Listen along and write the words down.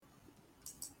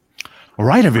All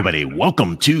right, everybody,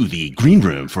 welcome to the Green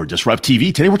Room for Disrupt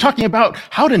TV. Today, we're talking about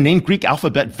how to name Greek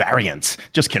alphabet variants.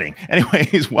 Just kidding.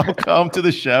 Anyways, welcome to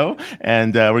the show.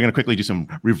 And we're going to quickly do some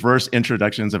reverse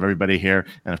introductions of everybody here.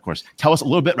 And of course, tell us a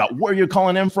little bit about where you're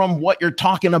calling in from, what you're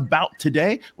talking about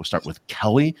today. We'll start with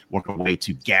Kelly, work our way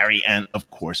to Gary, and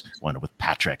of course, one with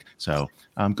Patrick. So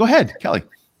go ahead, Kelly.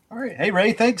 All right. Hey,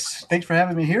 Ray, thanks for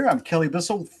having me here. I'm Kelly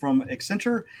Bissell from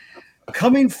Accenture.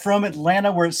 Coming from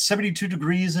Atlanta, where it's 72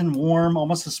 degrees and warm,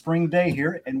 almost a spring day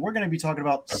here, and we're going to be talking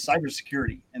about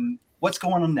cybersecurity and what's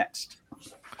going on next.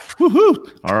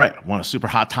 Woohoo! All right, one of super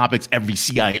hot topics. Every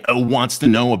CIO wants to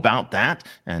know about that.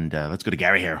 And let's go to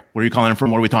Gary here. Where are you calling in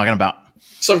from? What are we talking about?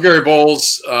 So I'm Gary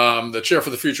Bowles, the chair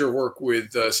for the future work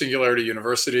with Singularity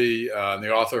University, and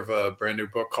the author of a brand new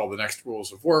book called The Next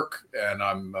Rules of Work. And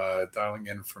I'm dialing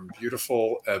in from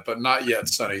beautiful, but not yet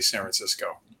sunny San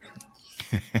Francisco.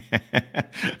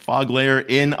 Fog layer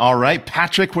in. All right.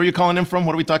 Patrick, where are you calling in from?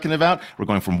 What are we talking about? We're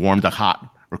going from warm to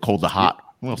hot or cold to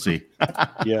hot. We'll see.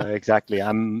 Yeah, exactly.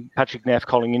 I'm Patrick Neff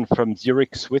calling in from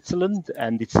Zurich, Switzerland,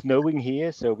 and it's snowing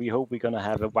here. So we hope we're going to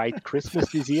have a white Christmas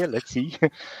this year. Let's see.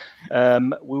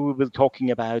 We will be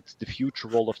talking about the future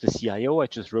role of the CIO. I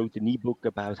just wrote an ebook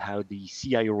about how the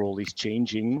CIO role is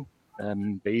changing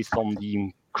based on the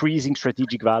increasing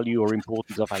strategic value or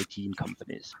importance of IT in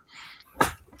companies.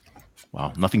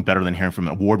 Well, nothing better than hearing from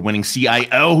an award-winning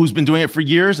CIO who's been doing it for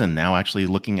years and now actually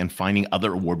looking and finding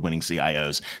other award-winning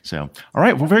CIOs. So, all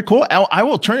right, well, very cool. I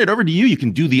will turn it over to you. You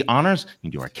can do the honors. You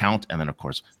can do our count. And then, of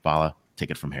course, Vala, take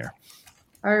it from here.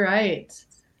 All right.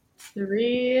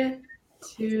 3,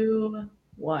 2,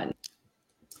 1.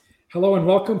 Hello and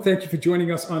welcome. Thank you for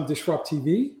joining us on Disrupt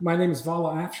TV. My name is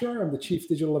Vala Afshar. I'm the Chief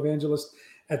Digital Evangelist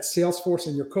at Salesforce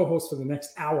and your co-host for the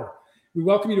next hour. We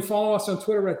welcome you to follow us on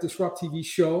Twitter at Disrupt TV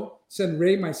Show. Send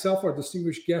Ray, myself, our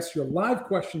distinguished guests, your live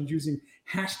questions using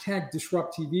hashtag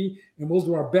Disrupt TV, and we'll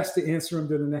do our best to answer them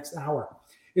during the next hour.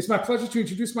 It's my pleasure to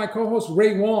introduce my co-host,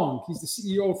 Ray Wang. He's the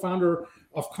CEO and founder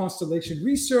of Constellation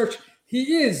Research.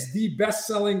 He is the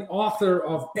best-selling author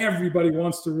of Everybody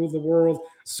Wants to Rule the World,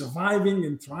 Surviving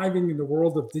and Thriving in the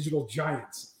World of Digital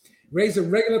Giants. Ray's a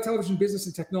regular television business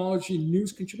and technology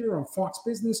news contributor on Fox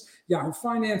Business, Yahoo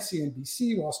Finance,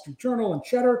 CNBC, Wall Street Journal, and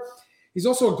Cheddar. He's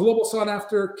also a global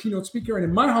sought-after keynote speaker, and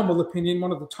in my humble opinion,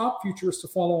 one of the top futurists to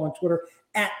follow on Twitter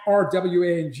at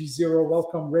RWANG0.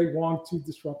 Welcome, Ray Wang, to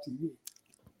Disrupt TV.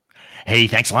 Hey,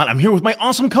 thanks a lot. I'm here with my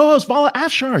awesome co-host, Vala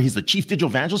Afshar. He's the Chief Digital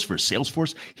Evangelist for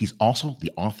Salesforce. He's also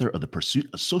the author of The Pursuit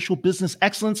of Social Business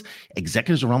Excellence.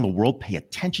 Executives around the world pay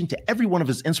attention to every one of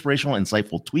his inspirational,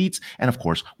 insightful tweets. And of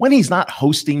course, when he's not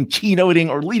hosting, keynoting,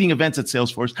 or leading events at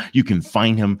Salesforce, you can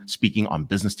find him speaking on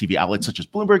business TV outlets such as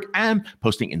Bloomberg and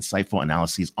posting insightful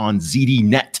analyses on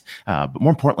ZDNet. But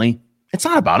more importantly, it's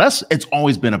not about us. It's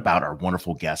always been about our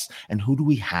wonderful guests. And who do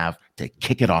we have to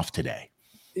kick it off today?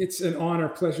 It's an honor,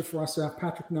 pleasure for us to have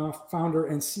Patrick Neff, founder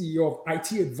and CEO of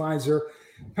IT Advisor.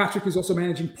 Patrick is also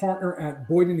managing partner at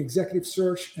Boyden Executive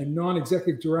Search and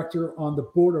non-executive director on the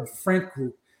board of Frank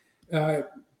Group, $2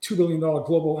 billion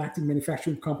global active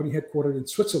manufacturing company headquartered in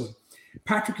Switzerland.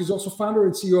 Patrick is also founder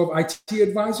and CEO of IT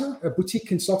Advisor, a boutique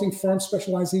consulting firm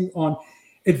specializing on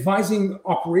advising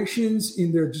operations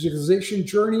in their digitalization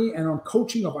journey and on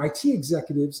coaching of IT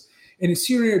executives, and is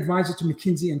senior advisor to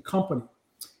McKinsey & Company.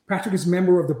 Patrick is a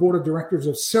member of the board of directors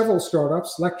of several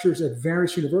startups, lectures at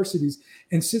various universities,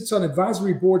 and sits on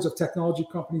advisory boards of technology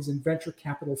companies and venture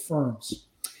capital firms.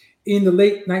 In the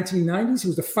late 1990s, he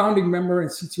was the founding member and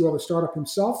CTO of a startup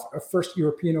himself, a first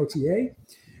European OTA.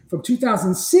 From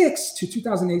 2006 to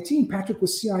 2018, Patrick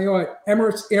was CIO at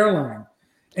Emirates Airline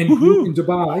and Group in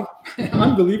Dubai.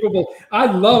 Unbelievable. I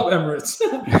love Emirates.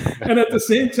 And at the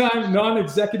same time,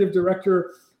 non-executive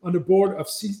director on the board of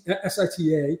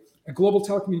SITA, a global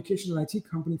telecommunications and IT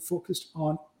company focused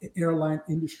on airline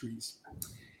industries.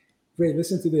 Ray,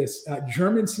 listen to this.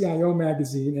 German CIO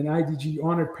magazine and IDG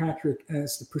honored Patrick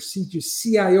as the prestigious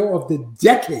CIO of the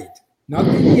decade, not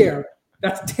the year.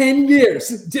 That's 10 years,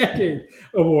 decade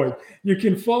award. You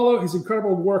can follow his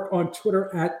incredible work on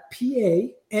Twitter at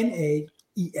PANAEF.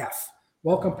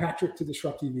 Welcome, Patrick, to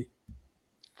Disrupt TV.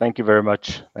 Thank you very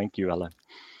much. Thank you, Alan.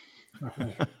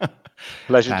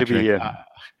 Pleasure to be here.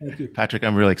 Patrick,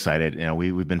 I'm really excited. You know,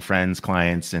 we've been friends,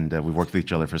 clients, and we've worked with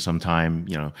each other for some time.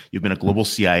 You know, you've been a global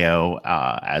CIO,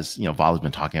 as you know, Val has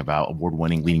been talking about,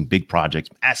 award-winning, leading big projects,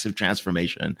 massive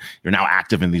transformation. You're now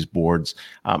active in these boards.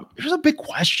 Here's a big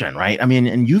question, right? I mean,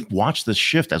 and you've watched this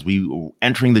shift as we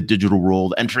entering the digital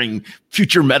world, entering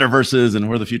future metaverses, and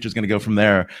where the future is going to go from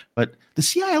there. But the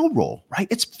CIO role, right?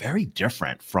 It's very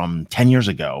different from 10 years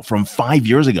ago, from 5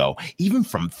 years ago, even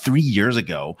from 3 years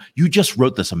ago. You just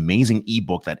wrote this amazing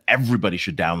ebook that everybody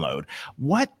should download.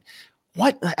 What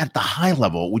at the high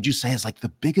level would you say is like the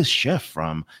biggest shift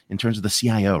from in terms of the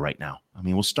CIO right now? I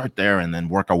mean, we'll start there and then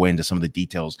work our way into some of the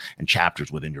details and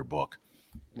chapters within your book.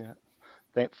 Yeah.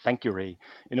 Thank you, Ray.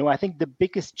 I think the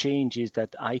biggest change is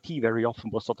that IT very often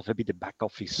was sort of a bit a back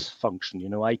office function.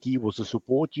 IT was a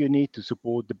support unit to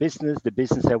support the business. The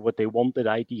business had what they wanted.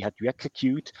 IT had to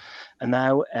execute. And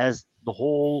now as the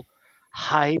whole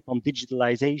hype on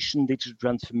digitalization, digital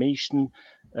transformation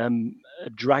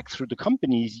dragged through the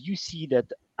companies, you see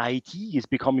that IT is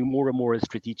becoming more and more a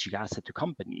strategic asset to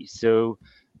companies. So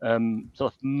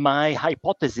sort of my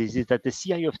hypothesis is that the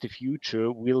CIO of the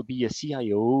future will be a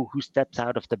CIO who steps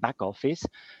out of the back office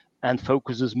and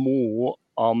focuses more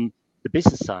on the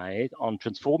business side, on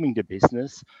transforming the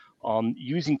business, on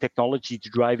using technology to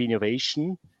drive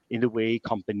innovation in the way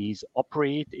companies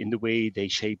operate, in the way they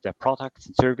shape their products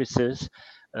and services,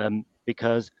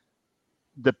 because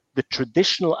the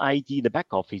traditional IT, the back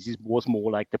office, was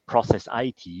more like the process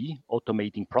IT,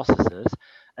 automating processes,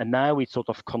 and now it's sort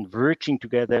of converging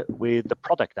together with the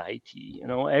product IT.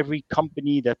 Every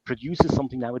company that produces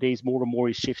something nowadays more and more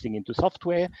is shifting into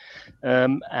software,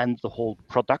 and the whole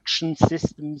production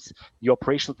systems, the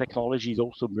operational technology is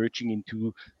also merging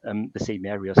into the same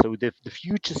area. So the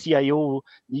future CIO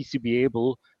needs to be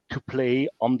able to play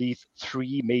on these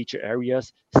three major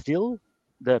areas still.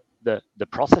 The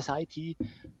process IT,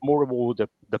 more and more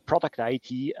the product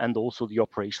IT, and also the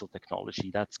operational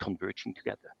technology that's converging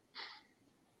together.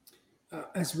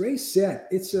 As Ray said,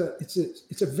 it's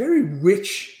a very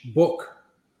rich book,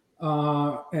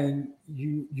 and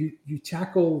you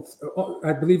tackle,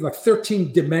 I believe, like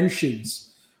 13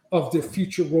 dimensions of the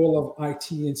future role of IT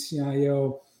and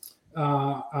CIO.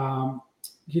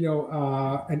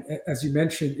 And as you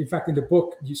mentioned, in fact, in the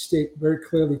book, you state very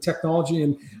clearly technology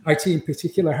and IT in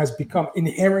particular has become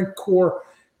inherent core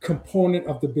component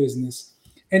of the business.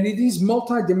 And in these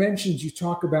multi-dimensions, you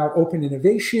talk about open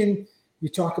innovation. You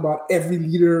talk about every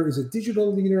leader is a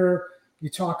digital leader. You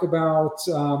talk about,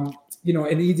 an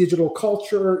e-digital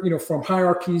culture, from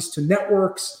hierarchies to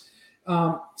networks.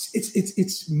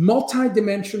 It's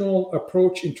multi-dimensional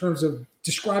approach in terms of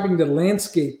describing the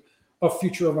landscape of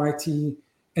future of IT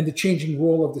and the changing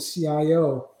role of the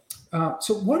CIO.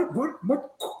 So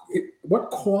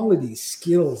what qualities,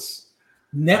 skills,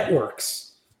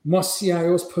 networks must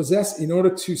CIOs possess in order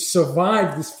to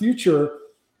survive this future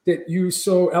that you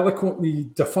so eloquently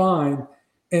define?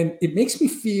 And it makes me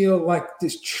feel like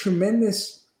this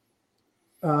tremendous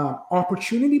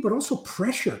opportunity, but also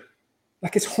pressure.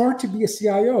 Like it's hard to be a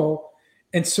CIO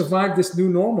and survive this new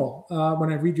normal when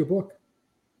I read your book.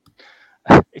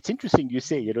 It's interesting you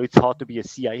say, it's hard to be a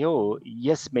CIO.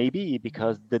 Yes, maybe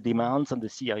because the demands on the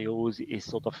CIOs is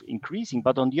sort of increasing.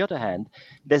 But on the other hand,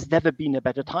 there's never been a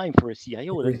better time for a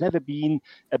CIO. There's never been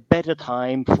a better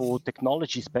time for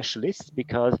technology specialists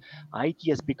because IT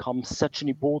has become such an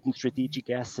important strategic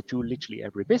asset to literally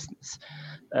every business.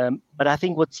 But I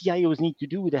think what CIOs need to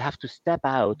do, they have to step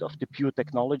out of the pure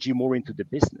technology more into the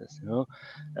business.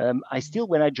 I still,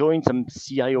 when I join some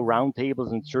CIO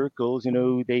roundtables and circles,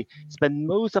 they spend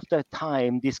most of their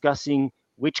time discussing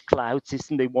which cloud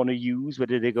system they want to use,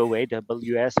 whether they go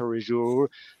AWS or Azure,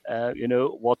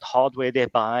 what hardware they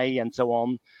buy, and so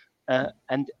on.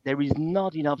 And there is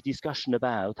not enough discussion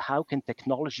about how can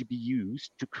technology be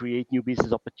used to create new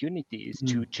business opportunities,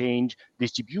 to change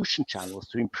distribution channels,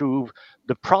 to improve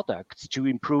the products, to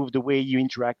improve the way you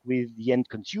interact with the end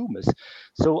consumers.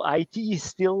 So IT is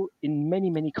still, in many,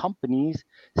 many companies,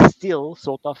 still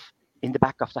sort of in the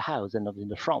back of the house and not in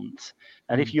the front.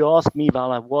 And if you ask me,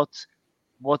 Vala, what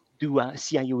do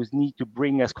CIOs need to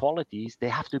bring as qualities? They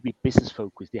have to be business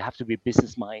focused. They have to be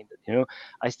business minded.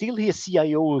 I still hear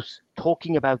CIOs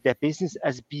talking about their business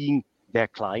as being their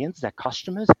clients, their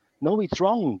customers. No, it's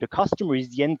wrong. The customer is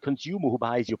the end consumer who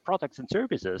buys your products and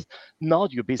services,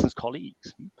 not your business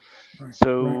colleagues. Right,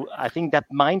 so I think that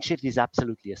mind shift is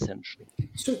absolutely essential.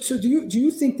 So do you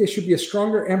think there should be a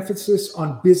stronger emphasis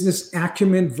on business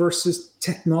acumen versus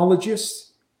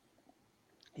technologists?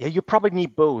 Yeah, you probably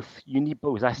need both. You need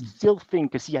both. I still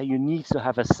think a CIO needs to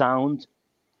have a sound,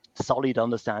 solid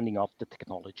understanding of the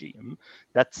technology.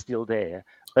 That's still there.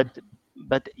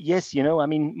 But yes,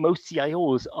 most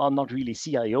CIOs are not really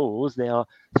CIOs. They are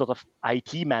sort of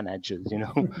IT managers,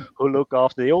 who look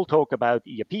after. They all talk about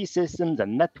ERP systems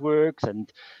and networks,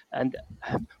 and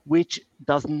which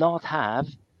does not have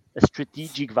a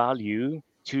strategic value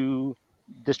to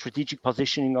the strategic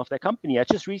positioning of their company. I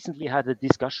just recently had a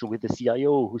discussion with the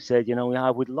CIO who said,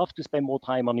 I would love to spend more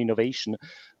time on innovation,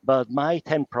 but my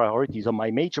 10 priorities or my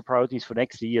major priorities for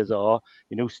next years are,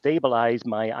 stabilize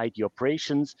my IT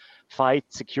operations, fight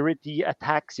security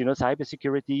attacks,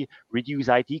 cybersecurity, reduce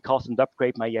IT costs, and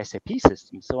upgrade my SAP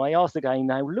system. So I asked the guy,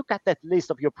 now look at that list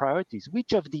of your priorities.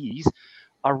 Which of these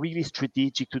are really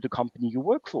strategic to the company you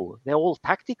work for? They're all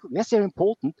tactical. Yes, they're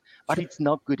important, but it's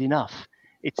not good enough.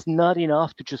 It's not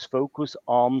enough to just focus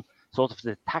on sort of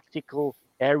the tactical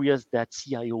areas that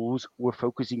CIOs were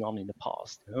focusing on in the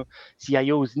past.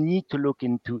 CIOs need to look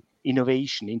into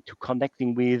innovation, into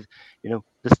connecting with,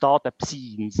 the startup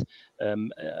scenes.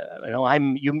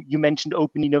 You mentioned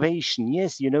open innovation.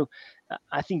 Yes,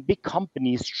 I think big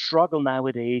companies struggle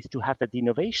nowadays to have that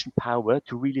innovation power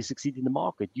to really succeed in the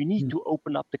market. You need to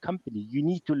open up the company. You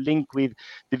need to link with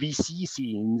the VC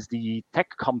scenes, the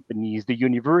tech companies, the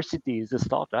universities, the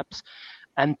startups,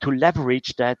 and to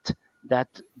leverage that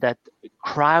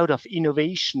crowd of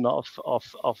innovation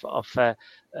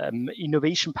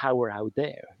innovation power out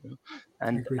there.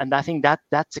 And I think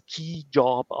that's a key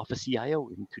job of a CIO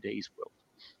in today's world.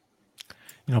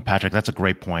 Patrick, that's a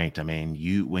great point. I mean,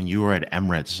 when you were at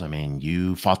Emirates,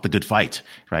 you fought the good fight,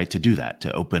 right? To do that,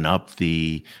 to open up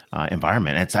the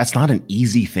environment. That's not an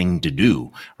easy thing to do,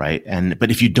 right?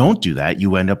 But if you don't do that,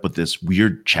 you end up with this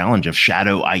weird challenge of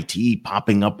shadow IT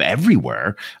popping up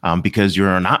everywhere because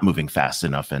you're not moving fast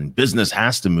enough, and business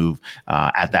has to move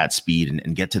at that speed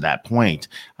and get to that point.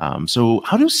 So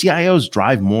how do CIOs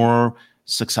drive more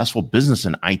successful business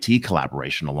and IT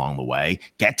collaboration along the way,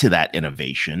 get to that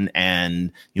innovation, and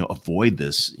avoid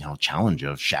this challenge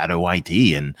of shadow IT?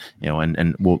 And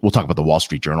we'll talk about the Wall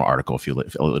Street Journal article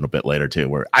a little bit later too,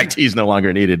 where IT is no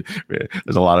longer needed.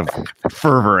 There's a lot of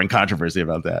fervor and controversy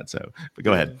about that. So, but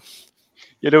go ahead.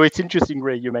 It's interesting,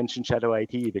 Ray, you mentioned shadow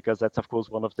IT, because that's, of course,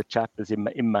 one of the chapters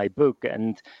in my book.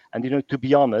 And to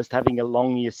be honest, having a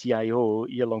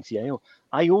year-long CIO,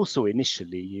 I also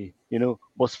initially,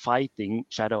 was fighting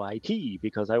shadow IT,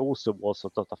 because I also was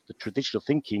sort of the traditional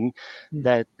thinking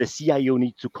that the CIO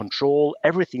needs to control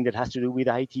everything that has to do with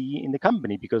IT in the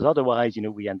company, because otherwise,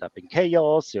 we end up in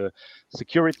chaos,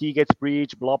 security gets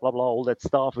breached, blah, blah, blah, all that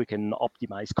stuff. We can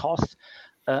optimize costs.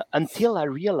 Until I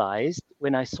realized,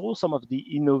 when I saw some of the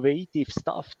innovative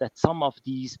stuff that some of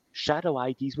these shadow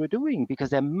ITs were doing, because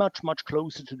they're much, much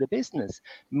closer to the business.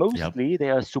 Mostly they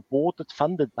are supported,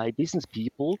 funded by business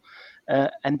people,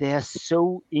 and they are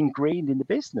so ingrained in the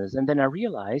business. And then I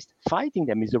realized fighting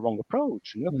them is the wrong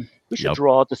approach. We should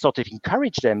rather sort of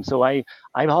encourage them. So I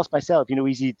asked myself,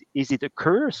 is it a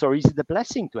curse or is it a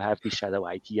blessing to have this shadow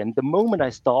IT? And the moment I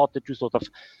started to sort of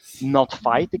not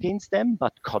fight against them,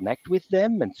 but connect with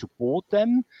them and support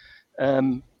them,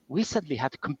 we suddenly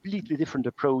had a completely different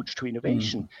approach to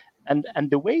innovation. And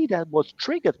the way that was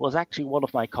triggered was actually one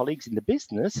of my colleagues in the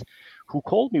business who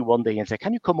called me one day and said,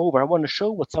 can you come over? I want to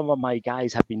show what some of my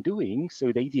guys have been doing.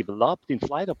 So they developed in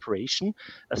flight operation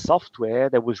a software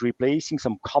that was replacing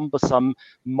some cumbersome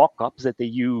mock-ups that they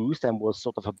used and was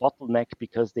sort of a bottleneck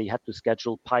because they had to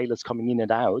schedule pilots coming in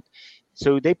and out.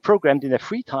 So they programmed in their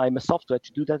free time a software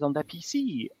to do that on their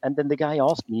PC. And then the guy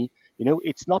asked me,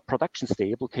 it's not production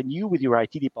stable. Can you, with your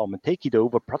IT department, take it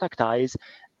over, productize,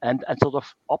 and sort of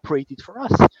operate it for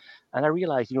us? And I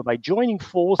realized, by joining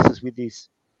forces with this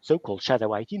so-called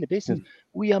shadow IT in the business,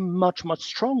 we are much, much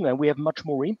stronger, and we have much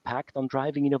more impact on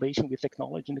driving innovation with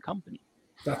technology in the company.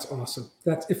 That's awesome.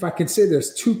 If I can say,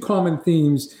 there's two common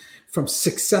themes from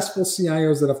successful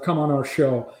CIOs that have come on our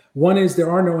show. One is there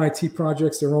are no IT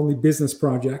projects, there are only business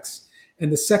projects.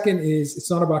 And the second is it's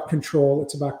not about control,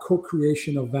 it's about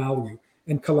co-creation of value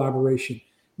and collaboration,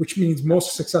 which means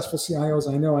most successful CIOs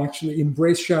I know actually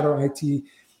embrace shadow IT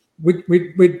with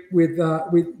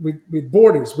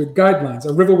borders, with guidelines.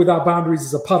 A river without boundaries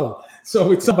is a puddle.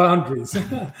 So it's boundaries.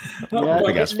 Listen,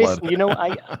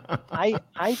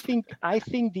 I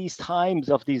think these times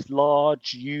of these large,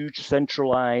 huge,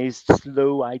 centralized,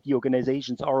 slow IT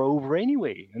organizations are over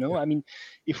anyway.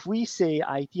 If we say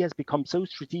IT has become so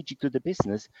strategic to the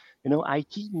business,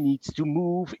 IT needs to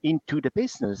move into the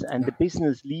business, and the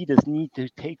business leaders need to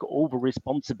take over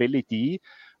responsibility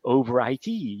over IT.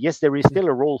 Yes, there is still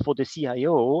a role for the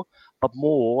CIO, but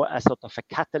more as sort of a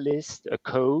catalyst, a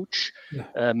coach.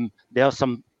 There are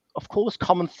some of course,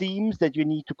 common themes that you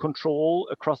need to control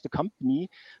across the company,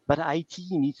 but IT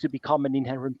needs to become an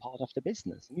inherent part of the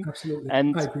business. Absolutely.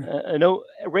 And I agree.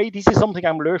 Ray, this is something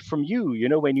I'm learned from you.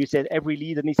 When you said every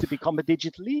leader needs to become a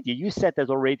digital leader, you said that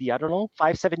already, I don't know,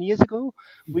 5-7 years ago,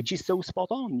 which is so spot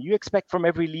on. You expect from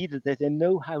every leader that they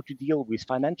know how to deal with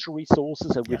financial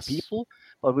resources and with people,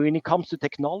 but when it comes to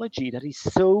technology that is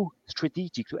so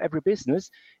strategic to every business,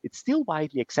 it's still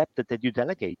widely accepted that you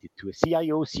delegate it to a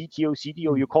CIO, CTO,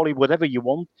 CDO, you call it whatever you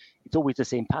want. It's always the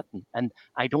same pattern. And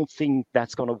I don't think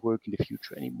that's going to work in the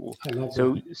future anymore.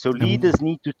 So leaders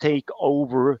need to take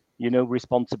over,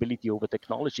 responsibility over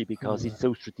technology because it's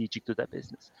so strategic to their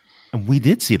business. And we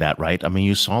did see that, right? I mean,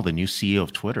 you saw the new CEO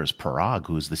of Twitter is Parag,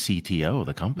 who's the CTO of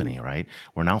the company, right?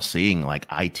 We're now seeing like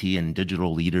IT and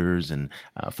digital leaders and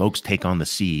folks take on the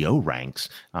CEO ranks.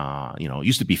 It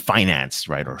used to be finance,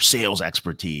 right? Or sales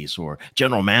expertise or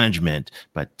general management,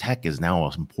 but tech is now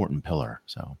an important pillar.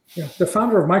 So yeah, the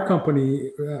founder of my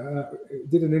company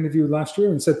did an interview last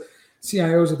year and said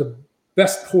CIOs are the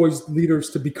best poised leaders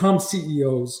to become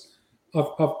CEOs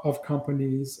of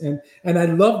companies. And I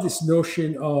love this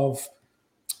notion of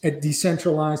a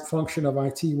decentralized function of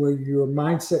IT where your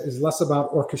mindset is less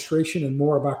about orchestration and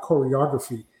more about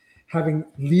choreography, having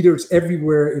leaders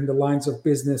everywhere in the lines of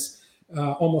business,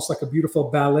 almost like a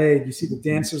beautiful ballet. You see the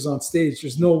dancers on stage.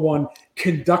 There's no one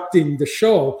conducting the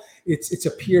show. It's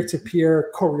a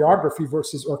peer-to-peer choreography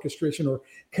versus orchestration or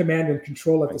command and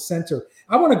control at the center.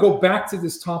 I want to go back to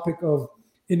this topic of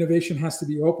innovation has to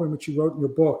be open, which you wrote in your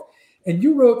book. And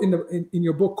you wrote in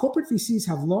your book, corporate VCs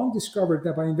have long discovered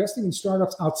that by investing in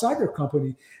startups outside their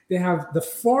company, they have the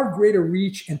far greater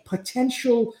reach and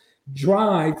potential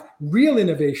drive real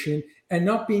innovation and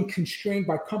not being constrained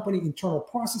by company internal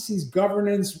processes,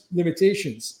 governance,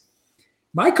 limitations.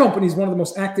 My company is one of the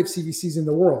most active CVCs in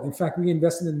the world. In fact, we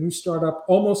invest in a new startup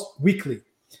almost weekly.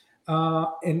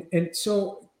 And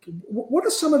so what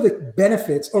are some of the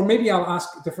benefits, or maybe I'll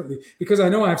ask differently, because I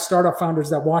know I have startup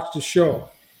founders that watch the show.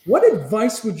 What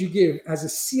advice would you give as a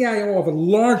CIO of a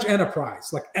large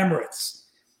enterprise like Emirates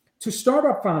to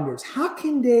startup founders?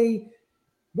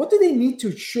 What do they need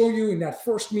to show you in that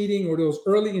first meeting or those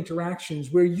early interactions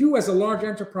where you as a large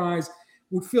enterprise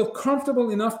would feel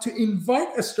comfortable enough to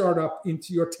invite a startup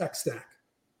into your tech stack?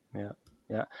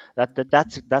 Yeah,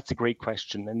 that's a great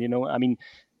question. And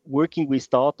working with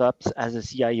startups as a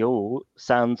CIO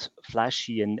sounds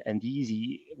flashy and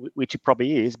easy, which it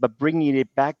probably is, but bringing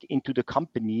it back into the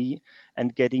company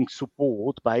and getting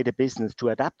support by the business to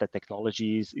adapt that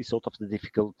technology is sort of the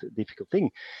difficult thing.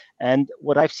 And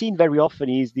what I've seen very often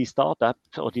is these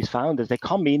startups or these founders, they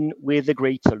come in with a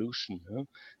great solution.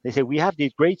 They say, we have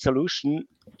this great solution.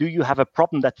 Do you have a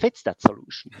problem that fits that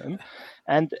solution?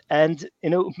 And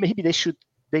maybe they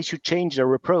should change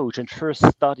their approach and first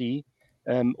study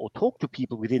or talk to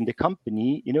people within the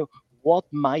company, what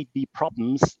might be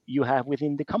problems you have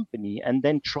within the company, and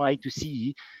then try to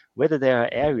see whether there are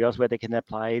areas where they can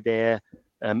apply their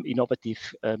innovative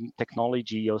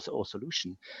technology or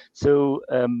solution. So,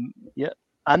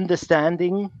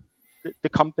 understanding the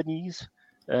companies,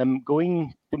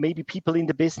 going to maybe people in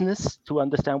the business to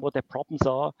understand what their problems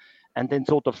are, and then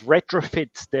sort of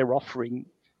retrofit their offering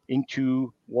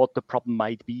into what the problem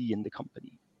might be in the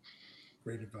company.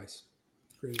 Great advice.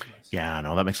 Yeah,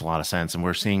 no, that makes a lot of sense. And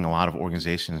we're seeing a lot of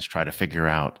organizations try to figure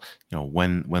out,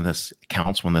 when this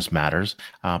counts, when this matters.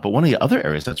 But one of the other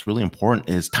areas that's really important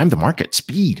is time to market,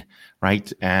 speed,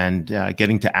 right? And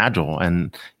getting to agile.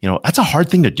 And, that's a hard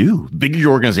thing to do. The bigger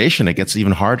your organization, it gets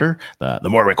even harder. The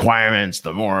more requirements,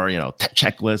 the more,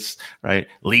 checklists, right?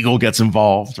 Legal gets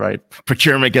involved, right?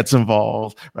 Procurement gets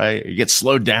involved, right? You get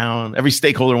slowed down. Every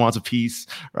stakeholder wants a piece,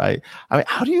 right? I mean,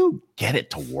 how do you get it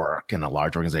to work in a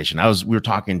large organization? We were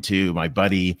talking to my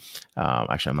buddy.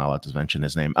 Actually, I'm not allowed to mention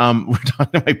his name. We're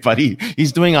talking to my buddy.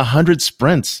 He's doing 100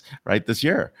 sprints right this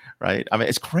year, right? I mean,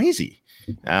 it's crazy,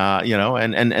 and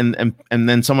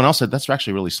then someone else said that's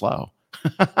actually really slow.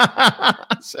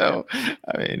 So,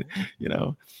 I mean,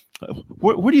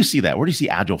 where do you see that? Where do you see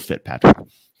agile fit, Patrick?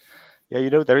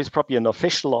 Yeah, there is probably an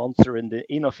official answer and the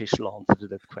unofficial answer to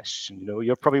that question.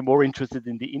 You're probably more interested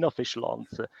in the unofficial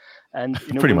answer. And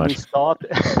pretty much.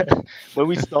 When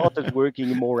we started working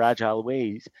in more agile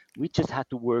ways, we just had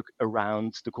to work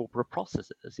around the corporate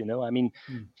processes.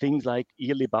 Things like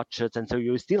yearly budgets, and so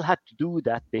you still had to do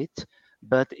that bit.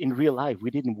 But in real life,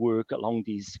 we didn't work along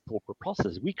these corporate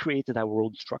processes. We created our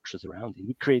own structures around it.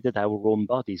 We created our own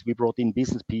bodies. We brought in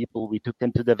business people. We took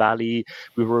them to the valley.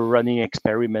 We were running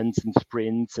experiments and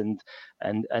sprints, and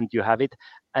you have it.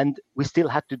 And we still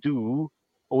had to do,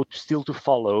 or still to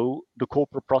follow the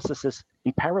corporate processes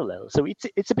in parallel. So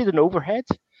it's a bit an overhead,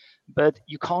 but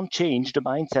you can't change the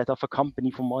mindset of a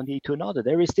company from one day to another.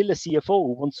 There is still a CFO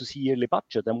who wants to see yearly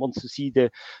budget and wants to see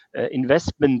the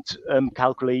investment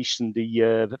calculation,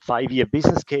 the 5-year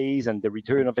business case and the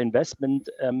return of investment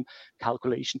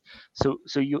calculation. So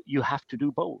you have to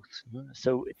do both.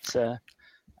 So it's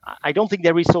I don't think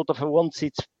there is sort of a one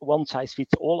size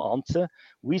fits all answer.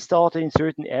 We started in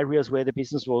certain areas where the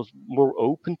business was more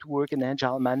open to work in an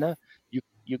agile manner.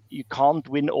 You can't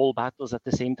win all battles at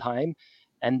the same time.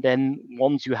 And then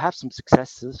once you have some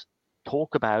successes,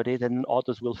 talk about it and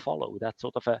others will follow. That's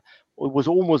sort of it was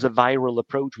almost a viral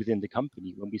approach within the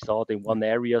company. When we started in one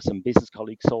area, some business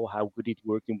colleagues saw how good it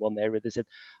worked in one area. They said,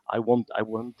 I want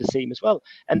the same as well.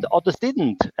 And others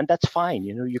didn't. And that's fine.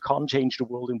 You can't change the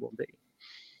world in one day.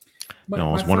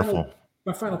 No, it's wonderful.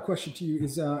 My final question to you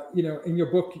is, in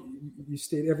your book, you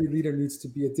state every leader needs to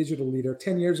be a digital leader.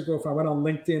 10 years ago, if I went on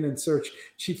LinkedIn and searched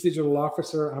Chief Digital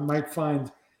Officer, I might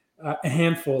find a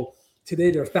handful.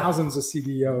 Today, there are thousands of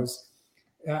CDOs.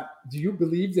 Do you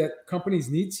believe that companies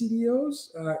need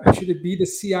CDOs? Should it be the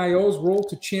CIO's role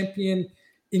to champion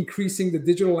increasing the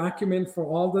digital acumen for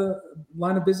all the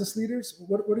line of business leaders?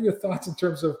 What are your thoughts in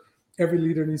terms of every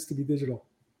leader needs to be digital?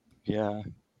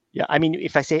 Yeah, I mean,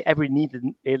 if I say every leader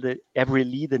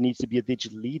needs to be a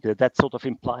digital leader, that sort of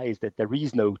implies that there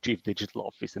is no chief digital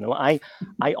officer. I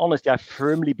honestly, I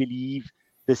firmly believe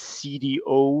the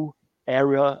CDO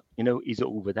area, is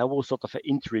over. That was sort of an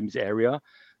interims area.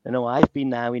 I've been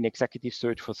now in executive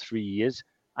search for 3 years.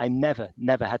 I never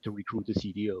had to recruit a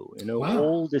CDO. Wow.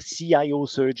 All the CIO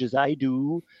searches I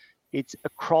do, it's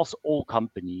across all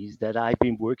companies that I've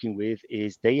been working with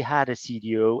is they had a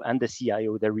CDO and the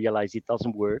CIO, they realized it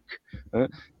doesn't work.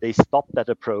 They stopped that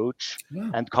approach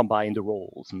and combined the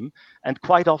roles. And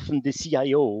quite often the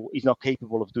CIO is not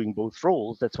capable of doing both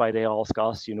roles. That's why they ask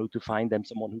us, to find them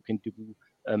someone who can do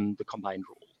the combined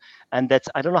role. And that's,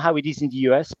 I don't know how it is in the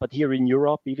US, but here in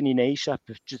Europe, even in Asia,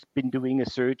 I've just been doing a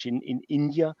search in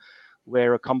India,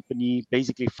 where a company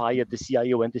basically fired the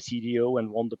CIO and the CDO and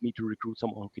wanted me to recruit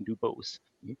someone who can do both.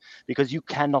 Because you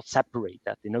cannot separate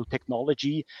that,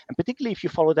 technology, and particularly if you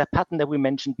follow that pattern that we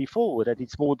mentioned before, that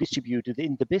it's more distributed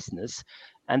in the business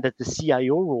and that the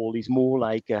CIO role is more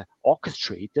like an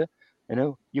orchestrator.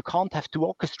 You can't have two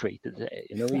orchestrators there.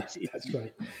 That's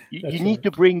right. You need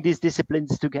to bring these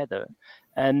disciplines together.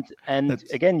 And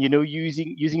again,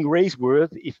 using Ray's word,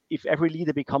 if every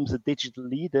leader becomes a digital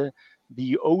leader,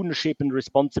 the ownership and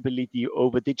responsibility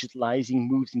over digitalizing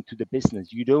moves into the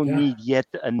business. You don't need yet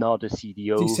another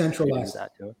CDO. Decentralized.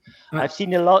 That, I've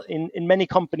seen a lot in many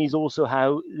companies also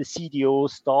how the CDO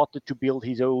started to build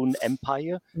his own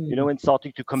empire, and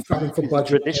started to compete with the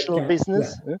traditional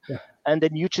business. And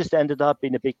then you just ended up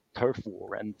in a big turf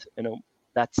war, and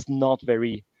that's not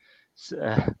very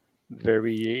good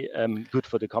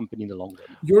for the company in the long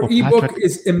run. Your ebook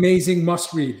is amazing,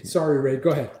 must read. Sorry, Ray,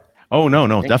 go ahead. Oh, no,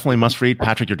 definitely must read.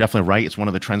 Patrick, you're definitely right. It's one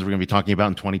of the trends we're going to be talking about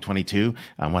in 2022,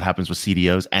 what happens with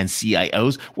CDOs and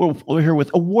CIOs. We're here with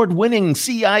award-winning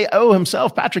CIO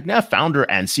himself, Patrick Neff, founder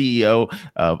and CEO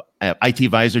of IT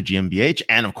Advisor GmbH,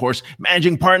 and of course,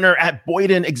 managing partner at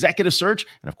Boyden Executive Search,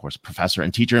 and of course, professor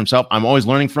and teacher himself. I'm always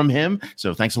learning from him,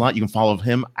 so thanks a lot. You can follow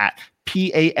him at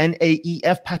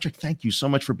PANAEF. Patrick, thank you so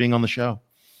much for being on the show.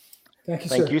 Thank you,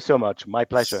 sir. Thank you so much. My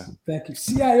pleasure. Thank you.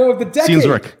 CIO of the decade. See you in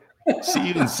Zurich. See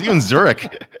you in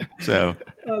Zurich. So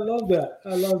I love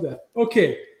that.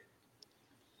 Okay.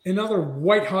 Another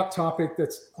white hot topic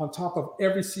that's on top of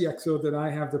every CXO that I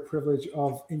have the privilege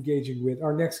of engaging with.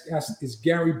 Our next guest is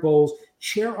Gary Bowles,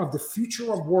 chair of the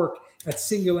Future of Work at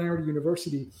Singularity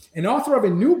University and author of a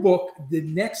new book, The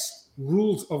Next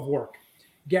Rules of Work.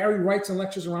 Gary writes and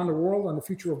lectures around the world on the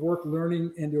future of work,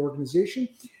 learning, and the organization.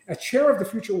 As chair of the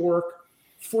Future of Work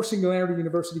for Singularity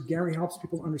University, Gary helps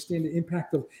people understand the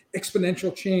impact of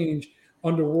exponential change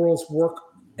on the world's work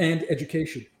and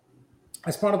education.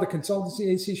 As part of the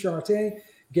consultancy AC Charité,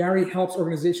 Gary helps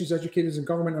organizations, educators, and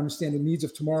government understand the needs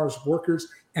of tomorrow's workers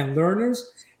and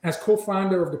learners. As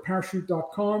co-founder of the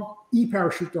Parachute.com,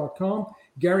 eParachute.com,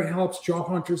 Gary helps job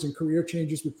hunters and career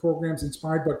changers with programs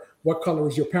inspired by what color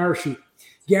is your parachute.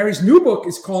 Gary's new book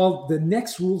is called The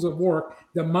Next Rules of Work,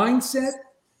 the mindset,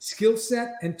 skill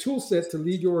set, and tool set to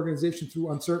lead your organization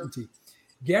through uncertainty.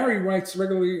 Gary writes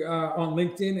regularly on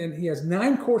LinkedIn, and he has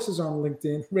 9 courses on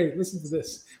LinkedIn. Ray, listen to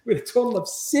this. With a total of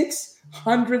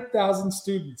 600,000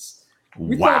 students.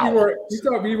 We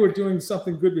thought we were doing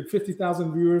something good with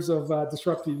 50,000 viewers of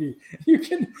Disrupt TV. You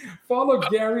can follow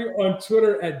Gary on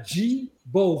Twitter at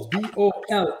gbowles,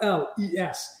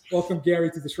 B-O-L-L-E-S. Welcome,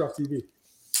 Gary, to Disrupt TV.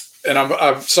 And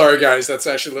I'm sorry, guys, that's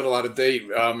actually a little out of date.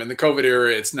 In the COVID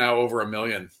era, it's now over 1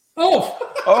 million.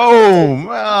 Oh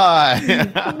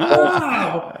my!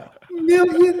 Wow.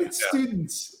 Million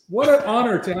students. What an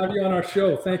honor to have you on our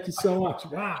show. Thank you so much.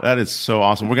 Wow. That is so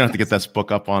awesome. We're gonna have to get this book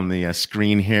up on the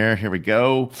screen here. Here we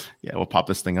go. Yeah, we'll pop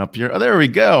this thing up here. Oh, there we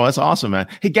go. That's awesome, man.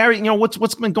 Hey, Gary,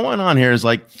 what's been going on here is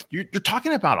like you're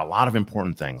talking about a lot of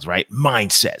important things, right?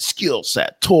 Mindset, skill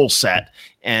set, tool set.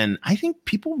 And I think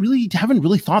people really haven't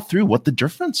really thought through what the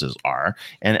differences are.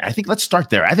 And I think let's start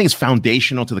there. I think it's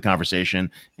foundational to the conversation,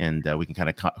 and we can kind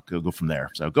of go from there.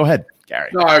 So go ahead,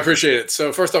 Gary. No, I appreciate it.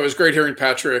 So first off, it was great hearing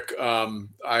Patrick.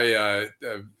 I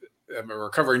am a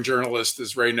recovering journalist,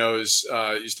 as Ray knows.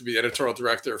 Used to be editorial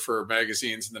director for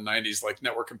magazines in the 90s, like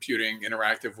Network Computing,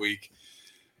 Interactive Week,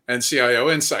 and CIO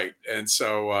Insight. And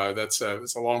so it's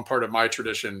a long part of my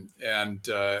tradition. And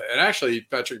actually,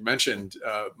 Patrick mentioned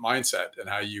mindset and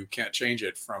how you can't change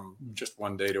it from just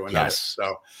one day to another. Yes.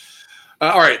 So,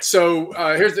 all right. So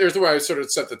here's the way I sort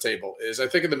of set the table is I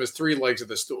think of them as three legs of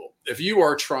the stool. If you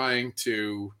are trying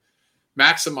to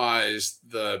maximize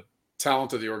the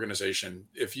talent of the organization,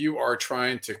 if you are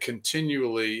trying to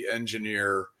continually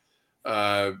engineer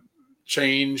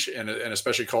change and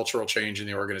especially cultural change in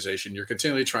the organization, you're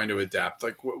continually trying to adapt.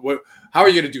 Like, how are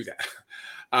you going to do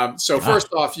that? So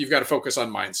first off, you've got to focus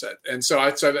on mindset. And so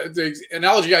the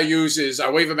analogy I use is I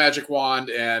wave a magic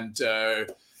wand, and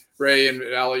Ray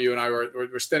and Ali, you and I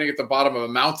were standing at the bottom of a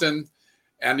mountain,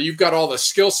 and you've got all the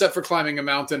skill set for climbing a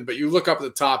mountain, but you look up at the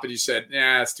top and you said,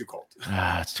 "Nah, it's too cold.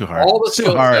 It's too hard. All the it's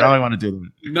too hard. set, I don't want to do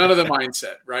that." None of the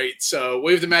mindset, right? So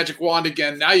wave the magic wand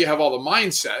again. Now you have all the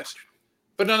mindset,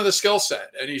 but none of the skill set.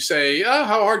 And you say, "Oh,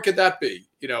 how hard could that be?"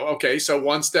 Okay, so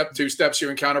 1 step, 2 steps, you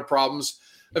encounter problems.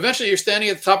 Eventually, you're standing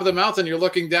at the top of the mountain, you're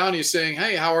looking down, and you're saying,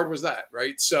 "Hey, how hard was that?"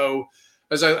 Right? So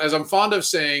as I'm fond of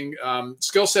saying,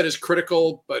 skill set is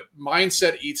critical, but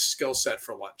mindset eats skill set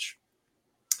for lunch.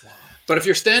 But if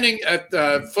you're standing at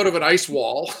the foot of an ice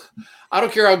wall, I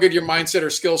don't care how good your mindset or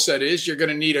skill set is, you're going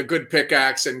to need a good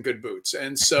pickaxe and good boots.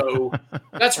 And so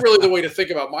that's really the way to think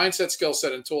about mindset, skill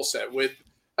set, and tool set. With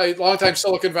a longtime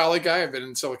Silicon Valley guy, I've been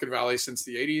in Silicon Valley since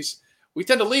the 80s. We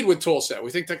tend to lead with tool set.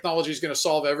 We think technology is going to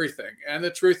solve everything. And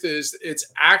the truth is, it's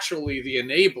actually the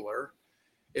enabler.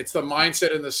 It's the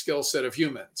mindset and the skill set of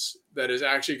humans that is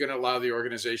actually going to allow the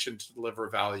organization to deliver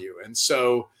value. And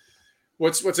so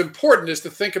what's important is to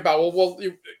think about,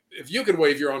 if you could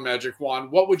wave your own magic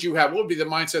wand, what would you have? What would be the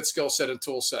mindset, skill set, and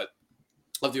tool set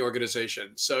of the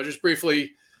organization? So just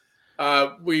briefly,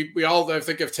 we all, I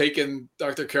think, have taken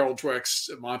Dr. Carol Dweck's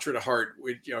mantra to heart.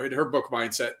 In her book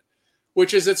Mindset,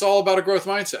 which is it's all about a growth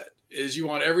mindset, is you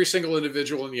want every single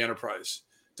individual in the enterprise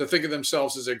to think of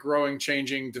themselves as a growing,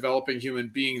 changing, developing human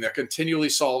being that continually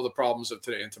solve the problems of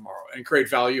today and tomorrow and create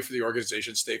value for the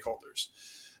organization stakeholders.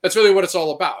 That's really what it's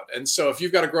all about. And so if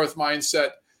you've got a growth mindset,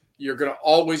 you're going to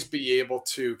always be able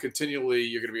to continually,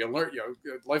 you're going to be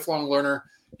a lifelong learner.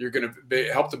 You're going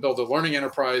to help to build a learning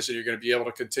enterprise, and you're going to be able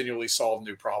to continually solve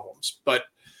new problems. But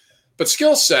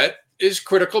skill set is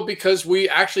critical because we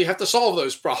actually have to solve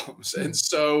those problems. And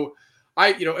so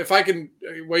if I can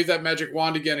wave that magic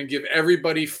wand again and give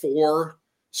everybody 4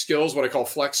 skills, what I call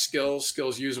flex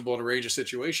skills usable in a range of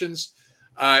situations,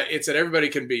 it's that everybody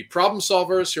can be problem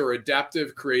solvers who are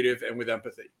adaptive, creative, and with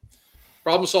empathy.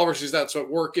 Problem solvers, because that's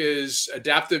what work is.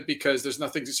 Adaptive, because there's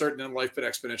nothing certain in life but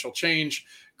exponential change.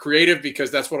 Creative, because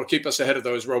that's what will keep us ahead of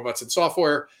those robots and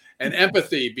software. And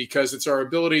empathy, because it's our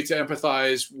ability to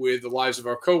empathize with the lives of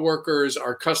our coworkers,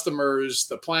 our customers,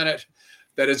 the planet,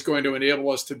 that is going to enable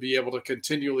us to be able to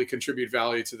continually contribute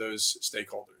value to those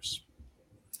stakeholders.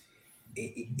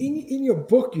 In your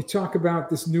book, you talk about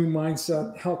this new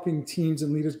mindset, helping teams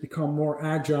and leaders become more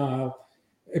agile,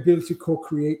 ability to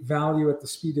co-create value at the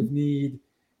speed of need,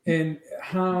 and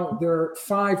how there are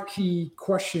 5 key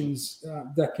questions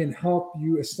that can help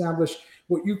you establish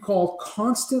what you call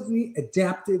constantly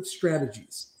adaptive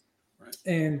strategies. Right.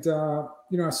 And,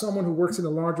 as someone who works in a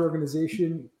large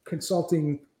organization,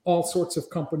 consulting all sorts of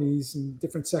companies in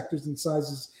different sectors and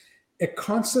sizes, a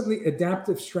constantly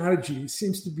adaptive strategy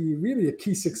seems to be really a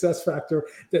key success factor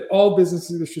that all business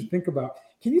leaders should think about.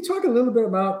 Can you talk a little bit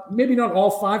about, maybe not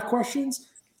all 5 questions,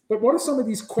 but what are some of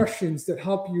these questions that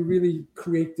help you really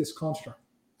create this construct?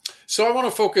 So I want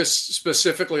to focus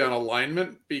specifically on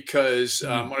alignment because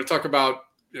when I talk about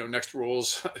next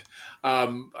rules,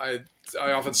 I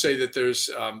often say that there's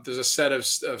a set of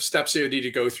steps that you need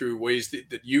to go through, ways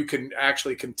that you can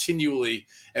actually continually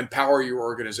empower your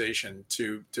organization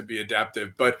to be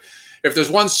adaptive. But if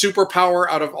there's one superpower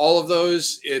out of all of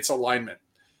those, it's alignment.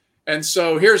 And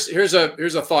so here's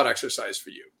a thought exercise for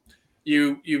you.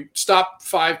 You stop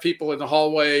 5 people in the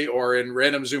hallway or in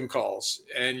random Zoom calls,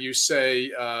 and you say,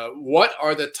 what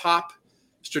are the top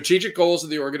strategic goals of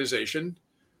the organization.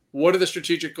 What are the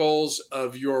strategic goals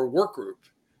of your work group?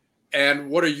 And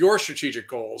what are your strategic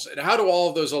goals? And how do all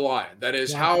of those align? That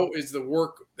is, how is the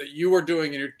work that you are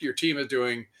doing and your team is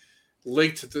doing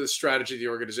linked to the strategy of the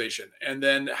organization? And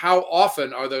then how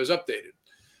often are those updated?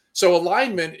 So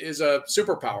alignment is a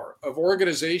superpower of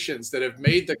organizations that have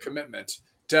made the commitment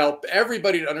to help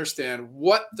everybody to understand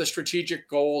what the strategic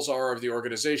goals are of the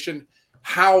organization,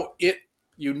 how it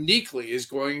uniquely is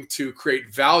going to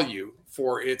create value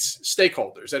for its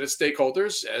stakeholders. And its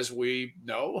stakeholders, as we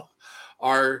know,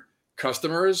 are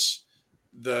customers,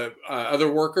 the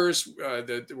other workers,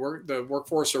 the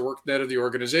workforce or work net of the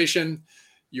organization,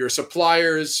 your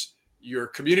suppliers, your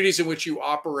communities in which you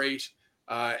operate,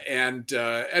 and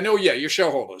your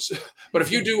shareholders. But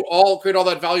if you do create all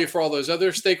that value for all those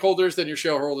other stakeholders, then your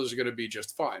shareholders are going to be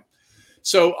just fine.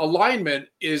 So alignment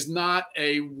is not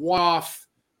a one-off,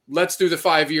 let's do the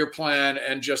 5-year plan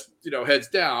and just, heads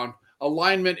down.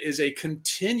 Alignment is a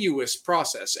continuous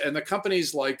process. And the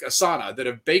companies like Asana that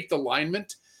have baked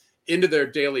alignment into their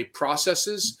daily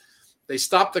processes, they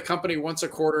stop the company once a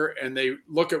quarter and they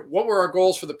look at what were our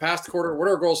goals for the past quarter, what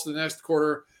are our goals for the next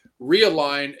quarter,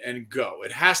 realign and go.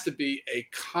 It has to be a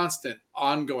constant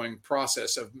ongoing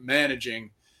process of managing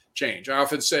change. I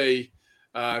often say,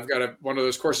 I've got one of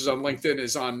those courses on LinkedIn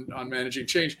is on managing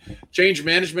change. Change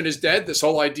management is dead. This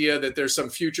whole idea that there's some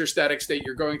future static state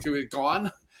you're going through is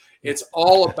gone. It's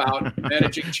all about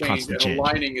managing change and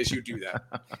aligning as you do that.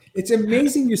 It's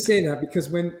amazing you say that, because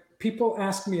when people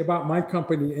ask me about my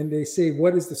company and they say,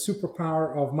 what is the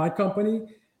superpower of my company?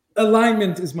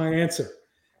 Alignment is my answer.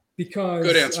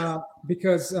 Good answer.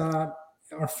 Because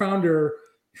our founder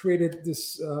created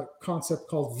this concept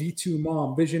called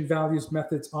V2MOM, Vision, Values,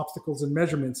 Methods, Obstacles, and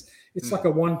Measurements. It's like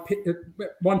a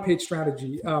one-page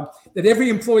strategy that every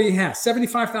employee has.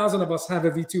 75,000 of us have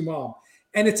a V2MOM.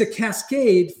 And it's a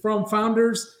cascade from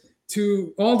founders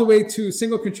to all the way to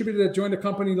single contributor that joined the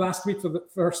company last week for the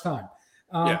first time.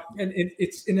 And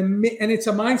it's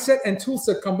a mindset and tool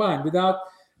set combined.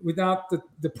 Without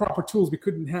the proper tools, we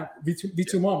couldn't have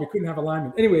V2MOM. We couldn't have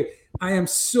alignment. Anyway, I am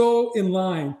so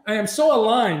aligned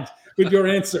with your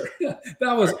answer.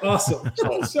 That was awesome.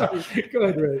 Sorry. Go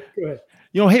ahead, Ray. Go ahead.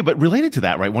 Hey, but related to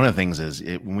that, right? One of the things is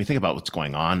when we think about what's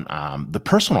going on, the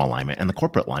personal alignment and the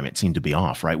corporate alignment seem to be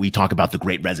off, right? We talk about the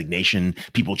Great Resignation,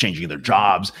 people changing their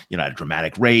jobs, at a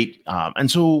dramatic rate. And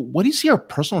so what do you see are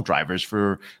personal drivers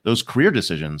for those career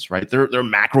decisions, right? There are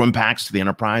macro impacts to the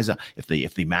enterprise. If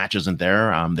the match isn't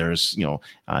there, there's,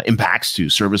 impacts to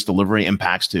service delivery,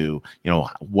 impacts to,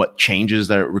 what changes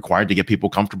that are required to get people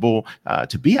comfortable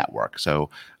to be at work. So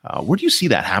where do you see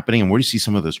that happening? And where do you see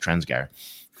some of those trends, Gary?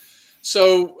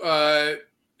 So I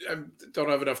don't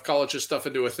have enough college stuff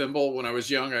into a thimble. When I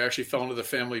was young, I actually fell into the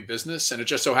family business. And it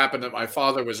just so happened that my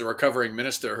father was a recovering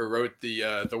minister who wrote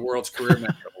the world's career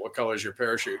manual, What Color Is Your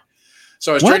Parachute?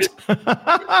 So I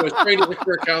was trained as a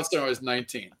career counselor when I was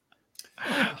 19.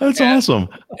 That's awesome.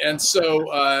 And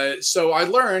so I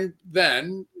learned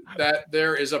then that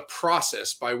there is a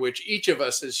process by which each of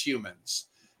us as humans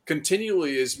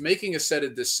continually is making a set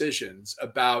of decisions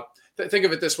about. Think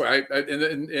of it this way.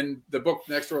 In the book,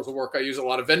 Next Rules of Work, I use a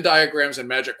lot of Venn diagrams and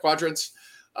magic quadrants.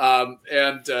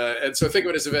 And so think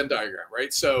of it as a Venn diagram,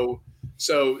 right? So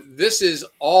this is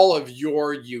all of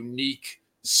your unique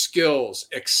skills,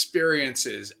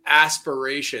 experiences,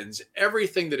 aspirations,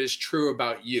 everything that is true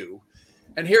about you.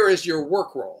 And here is your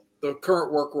work role, the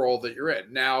current work role that you're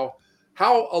in. Now,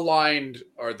 how aligned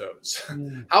are those?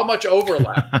 How much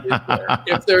overlap is there?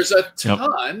 If there's a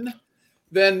ton,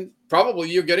 then probably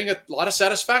you're getting a lot of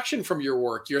satisfaction from your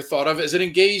work. You're thought of as an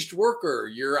engaged worker.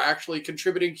 You're actually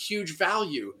contributing huge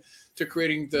value to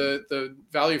creating the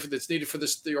value that's needed for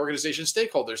the organization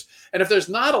stakeholders. And if there's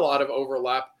not a lot of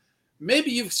overlap,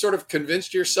 maybe you've sort of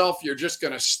convinced yourself you're just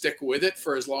going to stick with it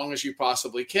for as long as you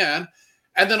possibly can.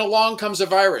 And then along comes a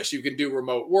virus. You can do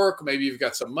remote work. Maybe you've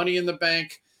got some money in the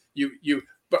bank.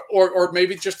 Or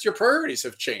maybe just your priorities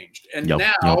have changed. And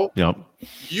now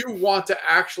you want to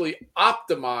actually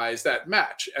optimize that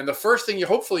match. And the first thing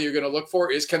hopefully you're going to look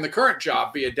for is, can the current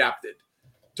job be adapted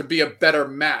to be a better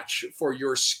match for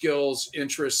your skills,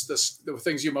 interests, the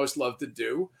things you most love to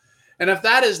do? And if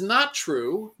that is not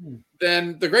true,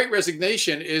 then the Great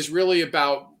Resignation is really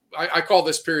about, I call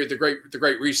this period the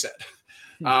Great Reset.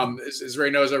 As Ray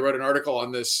knows, I wrote an article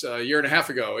on this a year and a half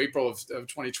ago, April of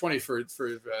 2020, for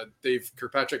Dave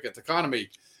Kirkpatrick at The Economy.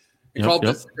 He called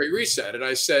this the Great Reset. And